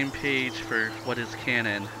on the same page for what is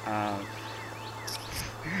canon.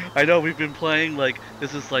 I know we've been playing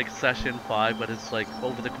this is session 5, but it's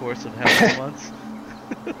over the course of how many months?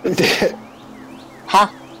 Huh?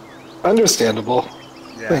 Understandable.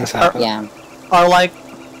 Yeah. Things happen. Yeah. Are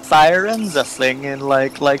sirens a thing in Are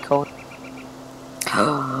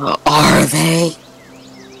they?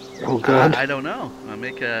 Oh god. I don't know.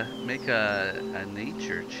 Make a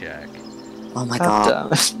nature check. Oh my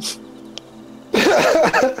god.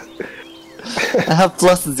 I have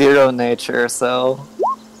 +0 nature, so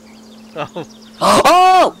Oh,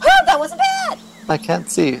 Oh! That wasn't bad! I can't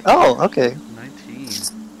see. Oh, okay. 19.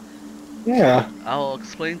 Yeah. I'll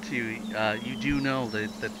explain to you. You do know that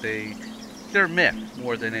they're myth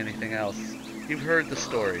more than anything else. You've heard the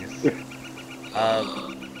stories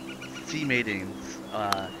of sea maidens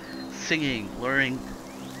singing, luring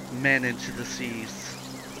men into the seas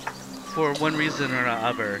for one reason or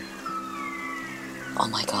another. Oh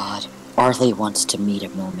my god. Arlie wants to meet a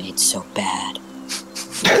mermaid so bad.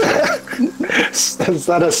 Is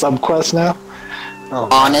that a subquest now? Oh,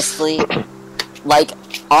 Honestly,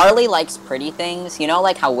 Arlie likes pretty things. You know,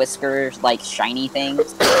 how Whiskers likes shiny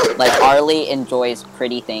things? Arlie enjoys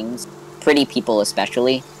pretty things. Pretty people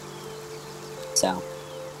especially. So.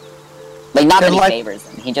 Not that he favors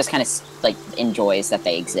them. He just kind of, enjoys that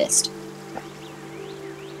they exist.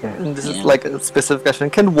 And this is a specific question.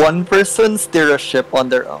 Can one person steer a ship on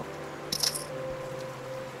their own?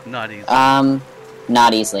 Not easy.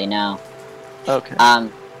 Not easily, no. Okay.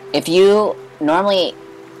 If you normally,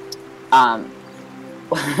 um,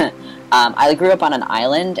 I grew up on an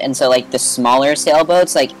island, and so like the smaller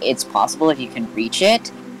sailboats, like it's possible if you can reach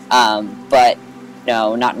it, but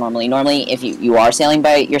no, not normally. Normally, if you are sailing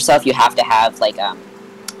by yourself, you have to have like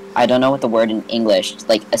I don't know what the word in English,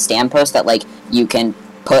 like a stand post that like you can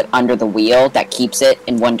put under the wheel that keeps it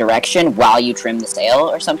in one direction while you trim the sail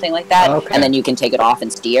or something like that, Okay. and then you can take it off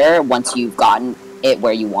and steer once you've gotten it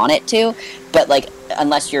where you want it to. But like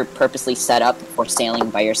unless you're purposely set up for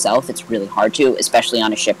sailing by yourself, it's really hard to, especially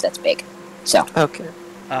on a ship that's big. So Okay.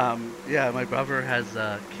 Yeah, my brother has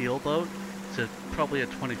a keel boat, so probably a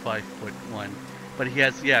 25-foot one. But he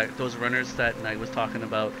has, those runners that I was talking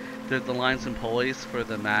about. The lines and pulleys for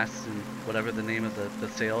the masts and whatever the name of the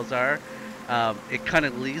sails are. It kind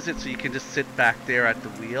of leaves it so you can just sit back there at the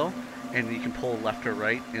wheel, and you can pull left or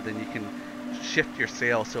right, and then you can shift your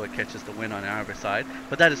sail so it catches the wind on either side.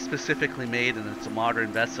 But that is specifically made, and it's a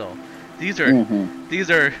modern vessel. These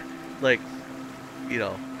are like,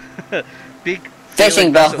 big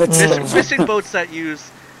Fishing boats. fishing boats that use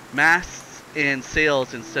masts and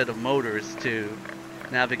sails instead of motors to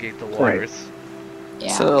navigate the waters.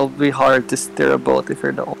 yeah. So it'll be hard to steer a boat if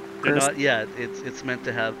you're the only They're person. not. Yeah, it's meant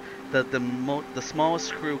to have the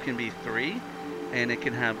smallest crew can be 3, and it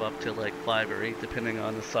can have up to like 5 or 8 depending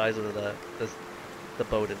on the size of the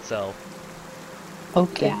boat itself.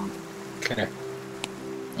 Okay. Yeah. Okay.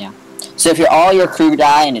 So if all your crew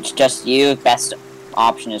die and it's just you, best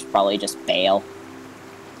option is probably just bail.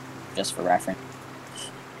 Just for reference.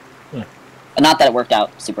 Hmm. And not that it worked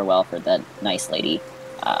out super well for the nice lady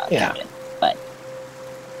Yeah. captain, but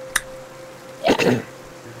yeah. Let's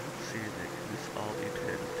see, can this all be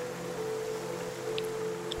pinned?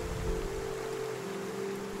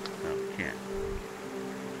 No, can't.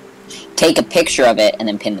 Take a picture of it and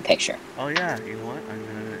then pin the picture. Oh yeah, you know what? I'm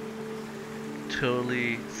gonna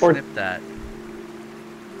totally Or- snip that.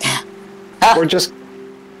 Or just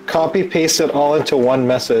copy paste it all into one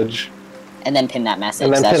message, And then pin that message.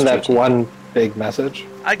 and then That's pin true that too. one big message.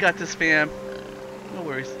 I got this, fam. No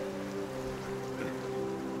worries.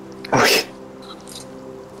 Okay.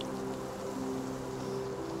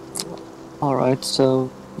 Alright, so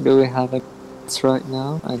do we have a right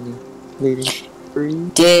now? Any leading three?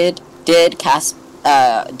 Did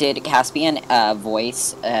Caspian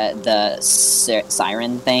voice the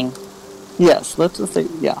siren thing? Yes, let's just say,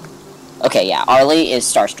 yeah. Okay, yeah. Arlie is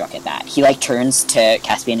starstruck at that. He like turns to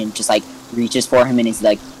Caspian and just like reaches for him, and he's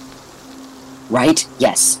like, "Right?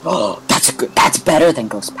 Yes. Oh, that's better than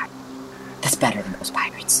Ghost Pirates. That's better than Ghost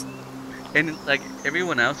Pirates." And like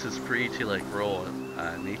everyone else is free to like roll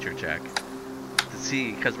a nature check to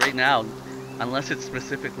see, because right now, unless it's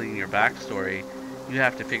specifically in your backstory, you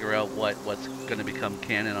have to figure out what's going to become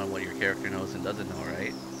canon on what your character knows and doesn't know,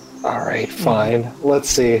 right? All right, fine. Let's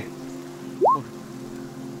see.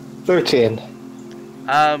 13.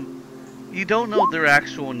 You don't know their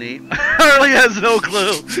actual name. Harley has no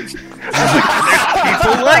clue. There's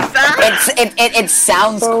people like that. It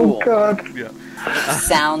sounds Oh cool. God. Yeah.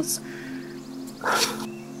 Sounds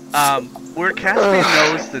Where Caspian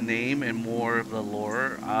knows the name and more of the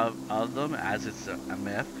lore of them, as it's a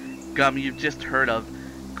myth. Gum, you've just heard of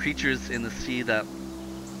creatures in the sea that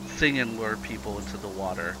sing and lure people into the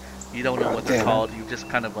water. You don't know what they're Damn it. called. You just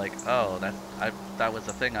kind of like, oh, that was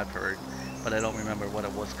a thing I've heard, but I don't remember what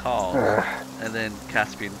it was called. And then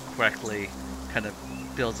Caspian correctly kind of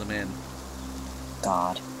fills them in,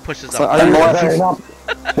 God. pushes So up. are you They more- better not,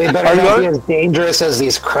 they better Are not be you- as dangerous as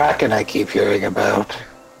these kraken I keep hearing about.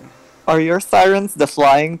 Are your sirens the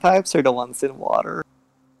flying types or the ones in water?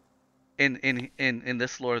 In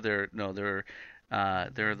this lore, they're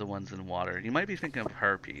the ones in water. You might be thinking of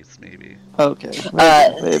harpies, maybe. Okay.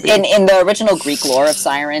 Maybe. In the original Greek lore of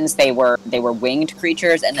sirens, they were winged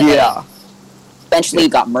creatures, and then Yeah. they eventually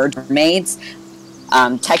got mermaids.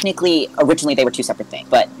 Technically, originally they were two separate things,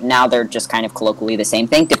 but now they're just kind of colloquially the same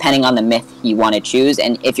thing, depending on the myth you want to choose,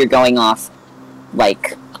 and if you're going off,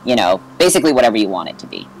 like, basically whatever you want it to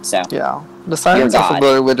be. So Yeah. The sirens Your are god.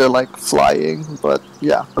 familiar with, they're like flying, but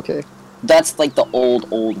yeah, okay. that's like the old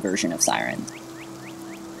version of siren.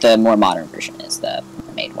 The more modern version is the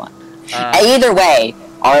mermaid one. Either way,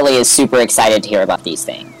 Arlie is super excited to hear about these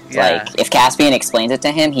things. Yeah. Like, if Caspian explains it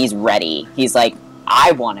to him, he's ready. He's like,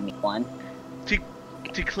 I want to meet one.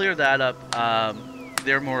 To clear that up,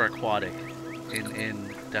 they're more aquatic,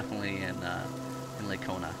 definitely in Lake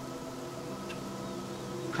Kona.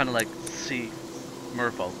 Kind of like sea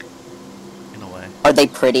merfolk, in a way. Are they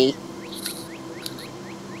pretty?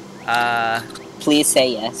 Uh, Please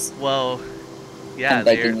say yes. well, yeah, I'm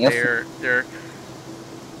begging you. they're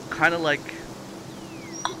kind of like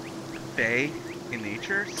fae in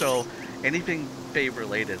nature. So anything fae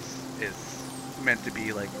related is meant to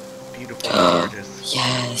be like beautiful and gorgeous.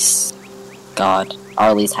 Yes. God,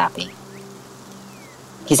 Arlie's happy.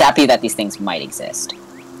 He's happy that these things might exist.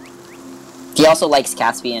 He also likes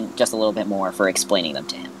Caspian just a little bit more for explaining them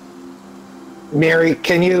to him. Mary,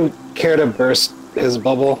 can you care to burst his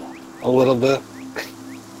bubble a little bit?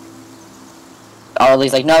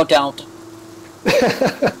 Arlie's like, no, don't.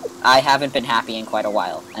 I haven't been happy in quite a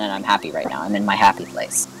while, and I'm happy right now. I'm in my happy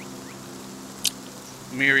place.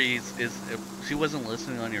 Miri she wasn't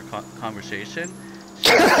listening on your conversation.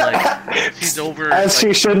 She's like, she's over. As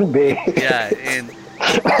she shouldn't be. Yeah, and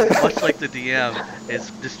much like the DM is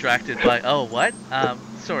distracted by, oh, what?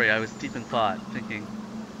 Sorry, I was deep in thought, thinking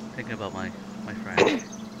about my friend.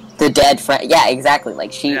 The dead friend. Yeah, exactly.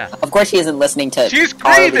 Like of course, she isn't listening to. She's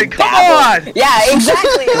Arlie grieving. Come babble. on. Yeah,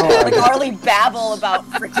 exactly. Like Arlie babble about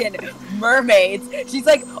freaking mermaids. She's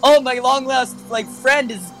like, "Oh, my long lost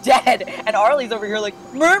friend is dead," and Arlie's over here like,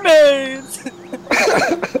 "Mermaids."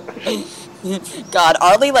 God,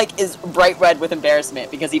 Arlie is bright red with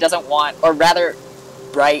embarrassment because he doesn't want, or rather,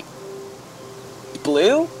 bright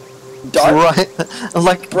blue, dark,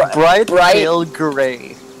 bright pale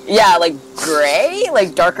gray. Yeah, gray,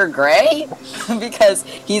 darker gray, because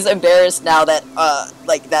he's embarrassed now that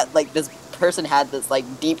this person had this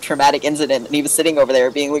deep traumatic incident, and he was sitting over there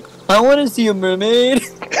being like, "I want to see a mermaid."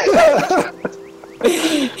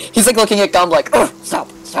 He's looking at Gum like, "Oh, stop.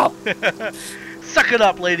 Suck it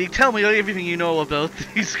up, lady. Tell me everything you know about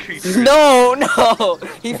these creatures. No,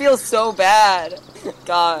 he feels so bad.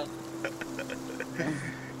 God.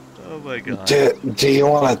 Oh my God. Do you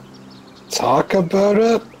want to talk about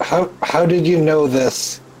it? How did you know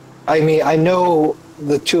this? I mean, I know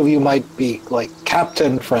the two of you might be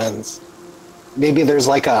captain friends. Maybe there's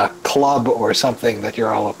a club or something that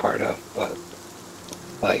you're all a part of, but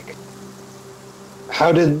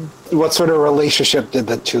what sort of relationship did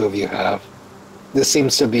the two of you have? This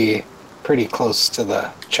seems to be pretty close to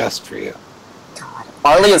the chest for you. God.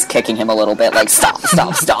 Arlie is kicking him a little bit, stop.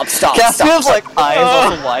 Caspian's eyes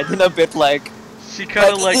also widen a bit, She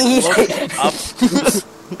kind of looks up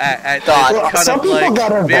at God. this Some people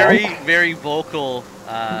got her very, back. very vocal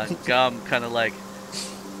Gum, kind of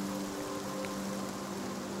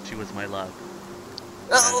she was my love.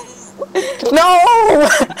 No!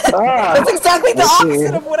 That's exactly the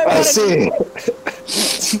opposite of what I wanted. see.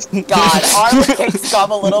 God, Arlie kicks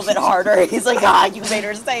Gum a little bit harder. He's like, you made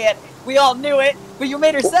her say it. We all knew it, but you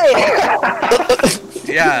made her say it.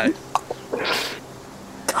 Yeah.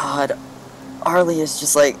 God, Arlie is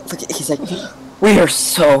just he's like, we are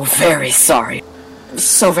so very sorry.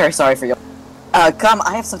 So very sorry for you. Gum,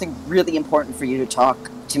 I have something really important for you to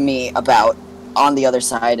talk to me about on the other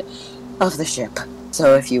side of the ship.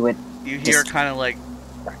 So if you would... You hear kind of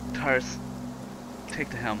Tars, take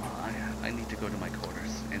the helm. I need to go to my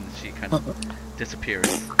quarters. And she kind of disappears.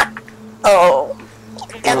 Oh.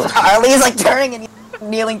 And Arlie's turning and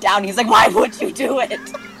kneeling down. He's like, why would you do it?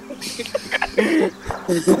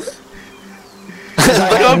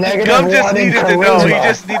 Gum just needed to know. He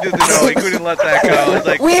just needed to know. He couldn't let that go.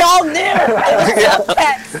 It's we all knew.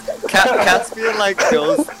 Caspian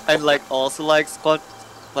goes and also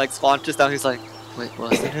squanches down. He's like, wait,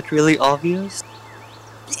 wasn't it really obvious?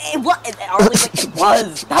 What? And Arlie's like, it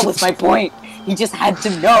was. That was my point. He just had to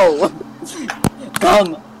know.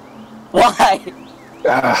 Why?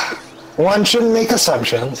 One shouldn't make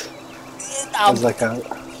assumptions.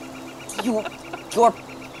 You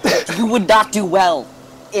would not do well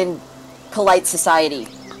in polite society.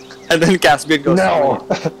 And then Caspian goes, no.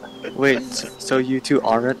 Wait, so you two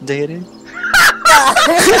aren't dating?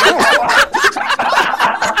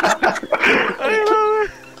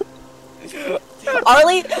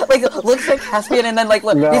 Arlie looks at Caspian and then look.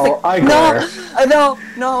 No, he's like, I no.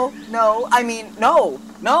 I mean, no.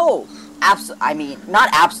 I mean, not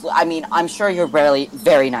absolute. I mean, I'm sure you're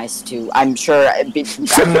very nice too. I'm sure. I'm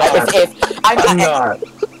not.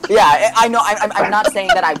 Yeah, I know. I'm not saying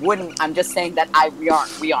that I wouldn't. I'm just saying that we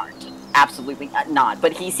aren't. Absolutely not.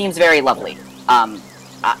 But he seems very lovely. I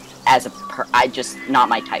just not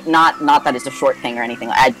my type. Not that it's a short thing or anything.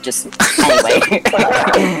 I just anyway.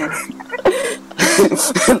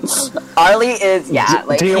 Arlie is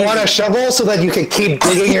do you want a shovel so that you can keep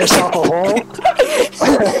digging yourself a hole?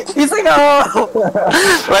 He's like, oh.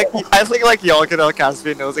 I think Yolkin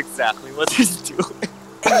Caspian knows exactly what he's doing.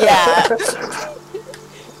 Yeah.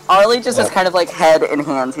 Arlie just is kind of head in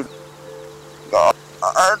hands. He's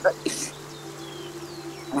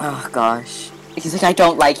oh gosh. He's like, I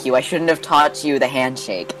don't like you. I shouldn't have taught you the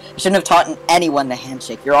handshake. I shouldn't have taught anyone the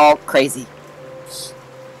handshake. You're all crazy.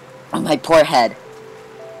 Oh, my poor head.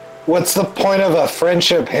 What's the point of a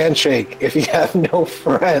friendship handshake if you have no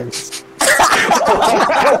friends? Arlie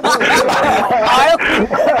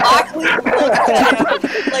looked at him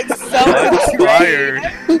like so Fired.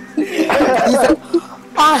 He said,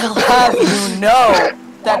 I'll have you know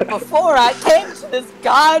that before I came to this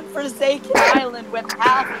godforsaken island with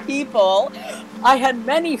half people, I had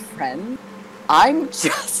many friends. I'm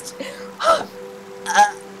just...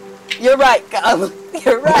 you're right, Gum.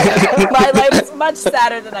 You're right. My life is much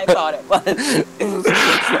sadder than I thought it was.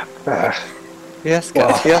 Yes,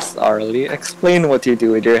 guys. Yes, Arlie. Explain what you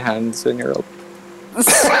do with your hands when you're open.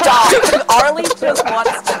 Stop! Arlie just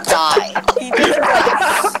wants to die. He just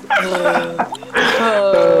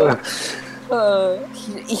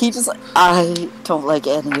he just like, I don't like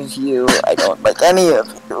any of you. I don't like any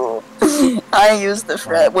of you. I use the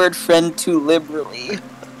word friend too liberally.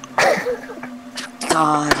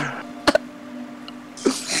 God.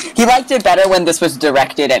 He liked it better when this was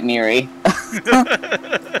directed at Miri.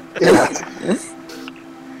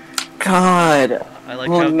 God. I like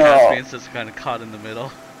how Caspian's just kind of caught in the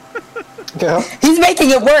middle. Yeah. He's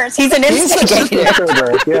making it worse. He's an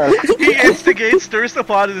instigator. Yeah. He instigates, stirs the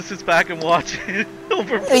pot, and sits back and watches it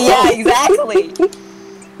overflow. Yeah, exactly.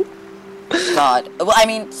 God. Well, I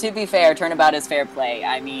mean, to be fair, turnabout is fair play.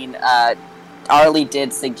 I mean, Arlie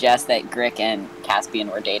did suggest that Grick and Caspian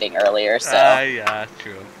were dating earlier, so... yeah,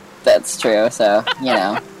 true. That's true, so, you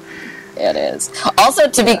know. It is. Also,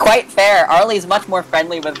 to be quite fair, Arlie's much more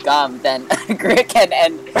friendly with Gum than Grick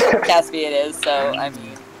and Caspian is, so, I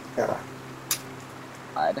mean... Yeah.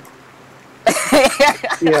 God.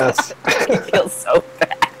 Yes. I feel so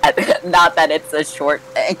bad. Not that it's a short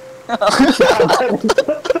thing.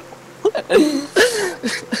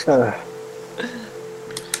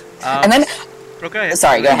 And then... Oh, go ahead.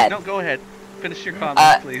 Sorry, go ahead. No, go ahead. Finish your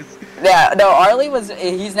comment, please. Yeah, no, Arlie was...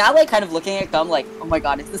 He's now, like, kind of looking at Gum like, oh my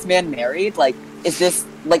god, is this man married? Like, is this,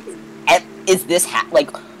 like... Is this... like,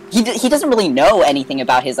 he doesn't really know anything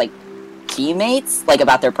about his, like, teammates, like,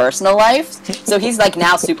 about their personal lives. So he's, like,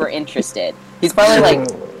 now super interested. He's probably, like...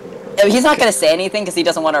 He's not gonna say anything because he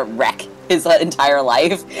doesn't want to wreck his entire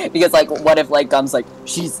life. Because, like, what if, like, Gum's like,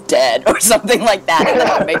 she's dead, or something like that, and then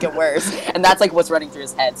it'll make it worse. And that's, like, what's running through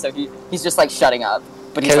his head, so he's just, like, shutting up.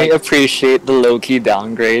 But he's Can we like, appreciate the low-key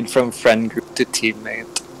downgrade from friend group to teammate?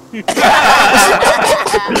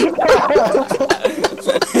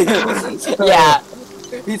 yeah.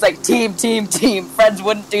 He's like, team. Friends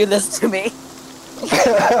wouldn't do this to me.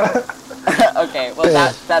 Okay,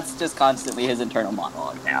 well, that's just constantly his internal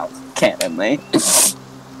monologue now, canonly.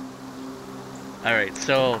 Alright,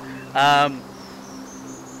 so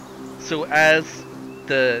as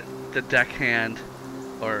the deckhand,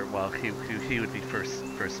 or, well, he would be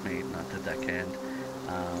first mate, not the deckhand,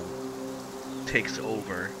 takes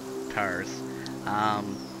over Tars,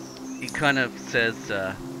 he kind of says,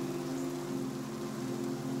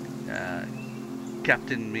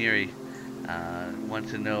 Captain Miri, want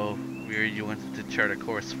to know where you wanted to chart a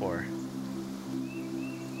course for. Are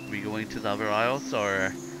we going to the other isles,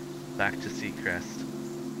 or back to Seacrest?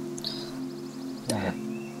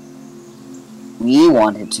 We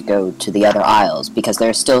wanted to go to the other isles, because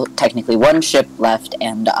there's still technically one ship left,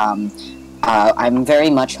 and I'm very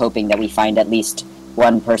much hoping that we find at least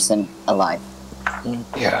one person alive.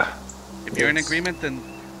 Yeah. If you're in agreement, then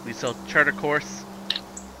we shall chart a course.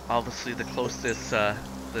 Obviously, the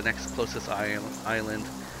next closest island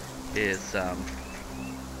is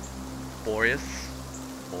Boreas.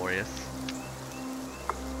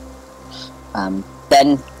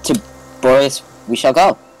 Then to Boreas we shall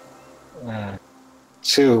go.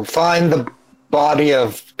 To find the body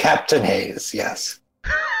of Captain Hayes, yes.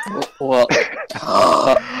 Well,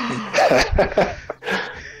 God.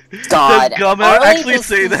 Does Gum Arlie actually just-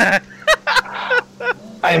 say that?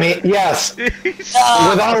 I mean, yes,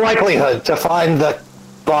 without likelihood, to find the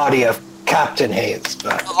body of Captain Hayes.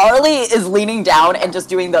 But Arlie is leaning down and just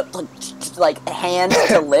doing the like hand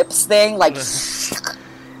to lips thing, like, and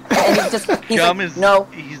he's Gum like, is no.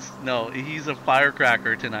 He's a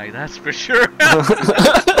firecracker tonight. That's for sure. I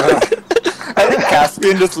think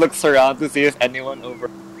Caspian just looks around to see if anyone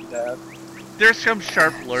over that. There's some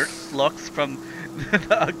sharp looks from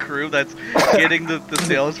a crew that's getting the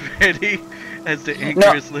sails ready as the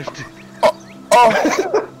anchor is lifted.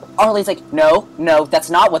 Oh, Arlie's like, no,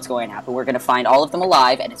 that's not what's going to happen. We're going to find all of them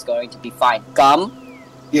alive, and it's going to be fine. Gum.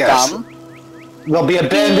 yes, they'll be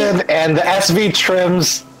abandoned, and the SV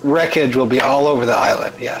Trim's wreckage will be all over the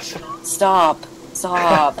island. Yes. Stop.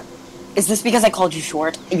 Is this because I called you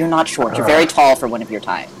short? You're not short. You're very tall for one of your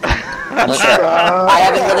time. I'm sure. I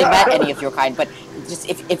haven't really met any of your kind, but just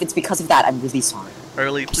if it's because of that, I'm really sorry.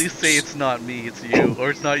 Early, please say it's not me, it's you,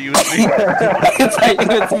 or it's not you, it's me. It's like,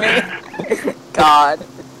 it's me. God.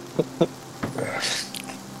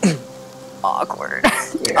 Awkward.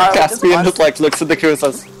 Alright, Caspian just like looks at the crew and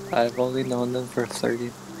says, "I've only known them for 30."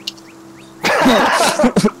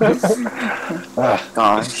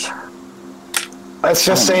 Gosh. Let's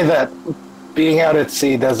just say that being out at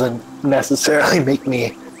sea doesn't necessarily make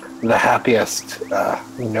me the happiest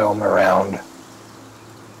gnome around.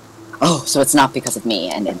 Oh, so it's not because of me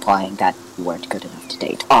and implying that you weren't good enough to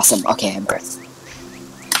date. Awesome. Okay, I'm good.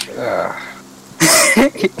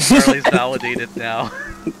 Charlie's validated now.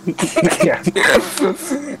 Yeah.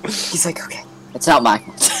 He's like, okay, it's not my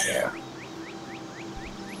fault. Yeah.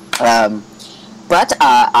 But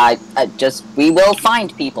we will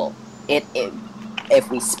find people. If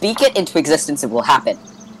we speak it into existence, it will happen.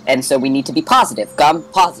 And so we need to be positive. Gum,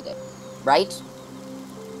 positive. Right?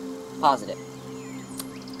 Positive.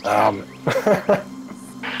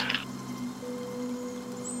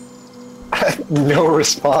 No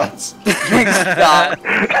response. God.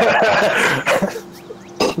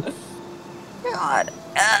 God.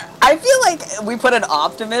 I feel like we put an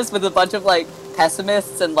optimist with a bunch of, like,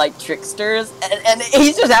 pessimists and, like, tricksters, and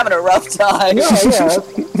he's just having a rough time. Yeah.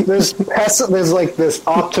 There's like this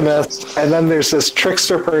optimist, and then there's this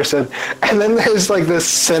trickster person, and then there's like this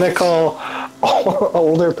cynical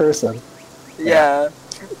older person. Yeah.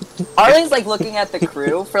 Arlen's like looking at the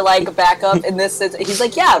crew for like backup in this. He's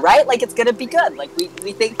like, yeah, right. Like it's gonna be good. Like we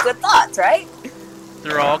think good thoughts, right?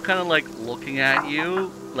 They're all kind of like looking at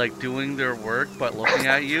you, like doing their work, but looking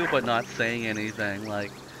at you, but not saying anything.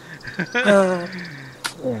 Like,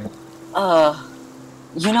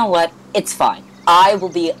 you know what? It's fine. I will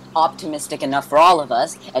be optimistic enough for all of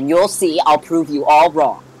us, and you'll see. I'll prove you all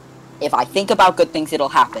wrong. If I think about good things, it'll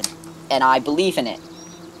happen, and I believe in it.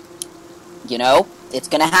 You know, it's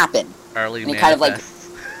gonna happen. Arlie And he kind of like,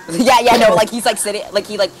 no, like he's like sitting, like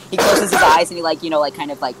he closes his eyes and he like, you know, like kind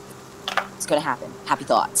of like, it's gonna happen. Happy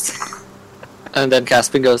thoughts. And then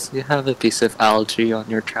Caspian goes, "You have a piece of algae on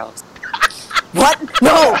your trousers." What?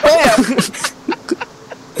 No, where?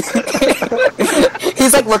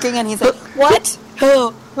 He's like looking and he's like, what?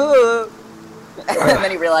 And then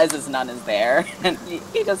he realizes none is there, and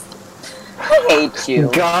he just, I hate you.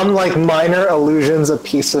 Gum like minor illusions, a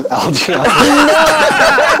piece of algae. On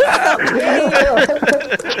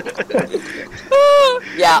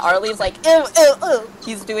Yeah, Arlene's like, ew, ew, ew.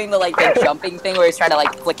 He's doing the like the jumping thing where he's trying to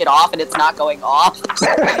like flick it off and it's not going off. He's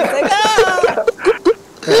like, ah!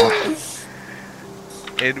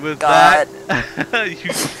 and with God.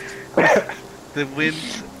 that, the wind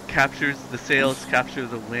captures the sails, capture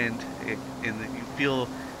the wind, and you feel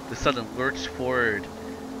the sudden lurch forward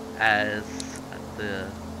as the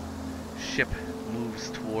ship moves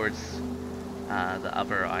towards the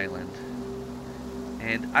other island.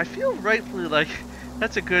 And I feel rightfully like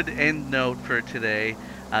that's a good end note for today.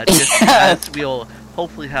 Just as we'll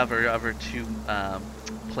hopefully have our other two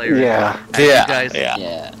players. Yeah. As you guys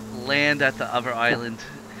Yeah. land at the other island,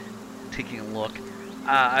 taking a look.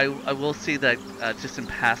 I will say that just in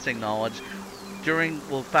passing knowledge,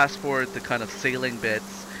 we'll fast forward the kind of sailing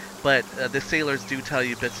bits, but the sailors do tell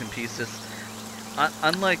you bits and pieces.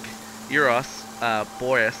 Unlike Euros,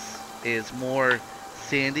 Boris is more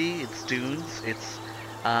sandy. It's dunes. It's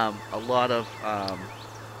a lot of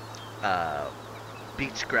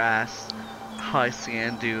beach grass, high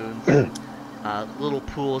sand dunes, little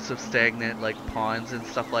pools of stagnant like ponds and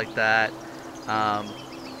stuff like that.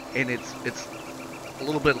 And it's a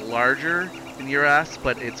little bit larger than Euros,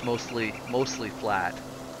 but it's mostly flat.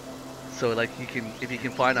 So like if you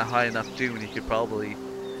can find a high enough dune, you could probably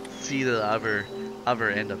see the other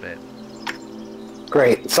end of it.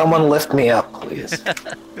 Great. Someone lift me up, please.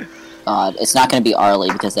 God, it's not gonna be Arlie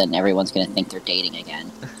because then everyone's gonna think they're dating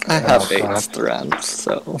again. I have Oh, 8 God. strands,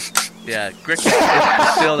 so... Yeah, Grick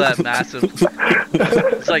is still that massive.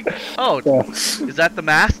 It's like, oh, is that the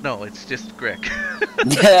mass? No, it's just Grick.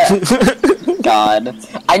 God.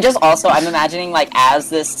 I'm imagining like as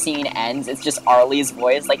this scene ends, it's just Arlie's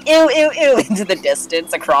voice like ew ew ew into the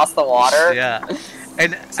distance across the water. Yeah,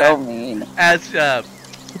 and So mean. as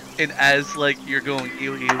like you're going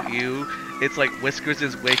ew ew ew, it's like Whiskers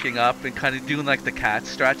is waking up and kind of doing like the cat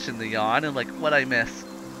stretch and the yawn and like what I miss.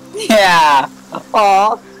 Yeah.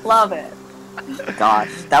 Aw, love it. God,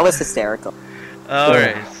 that was hysterical. All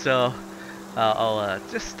right, so I'll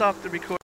just stop the recording.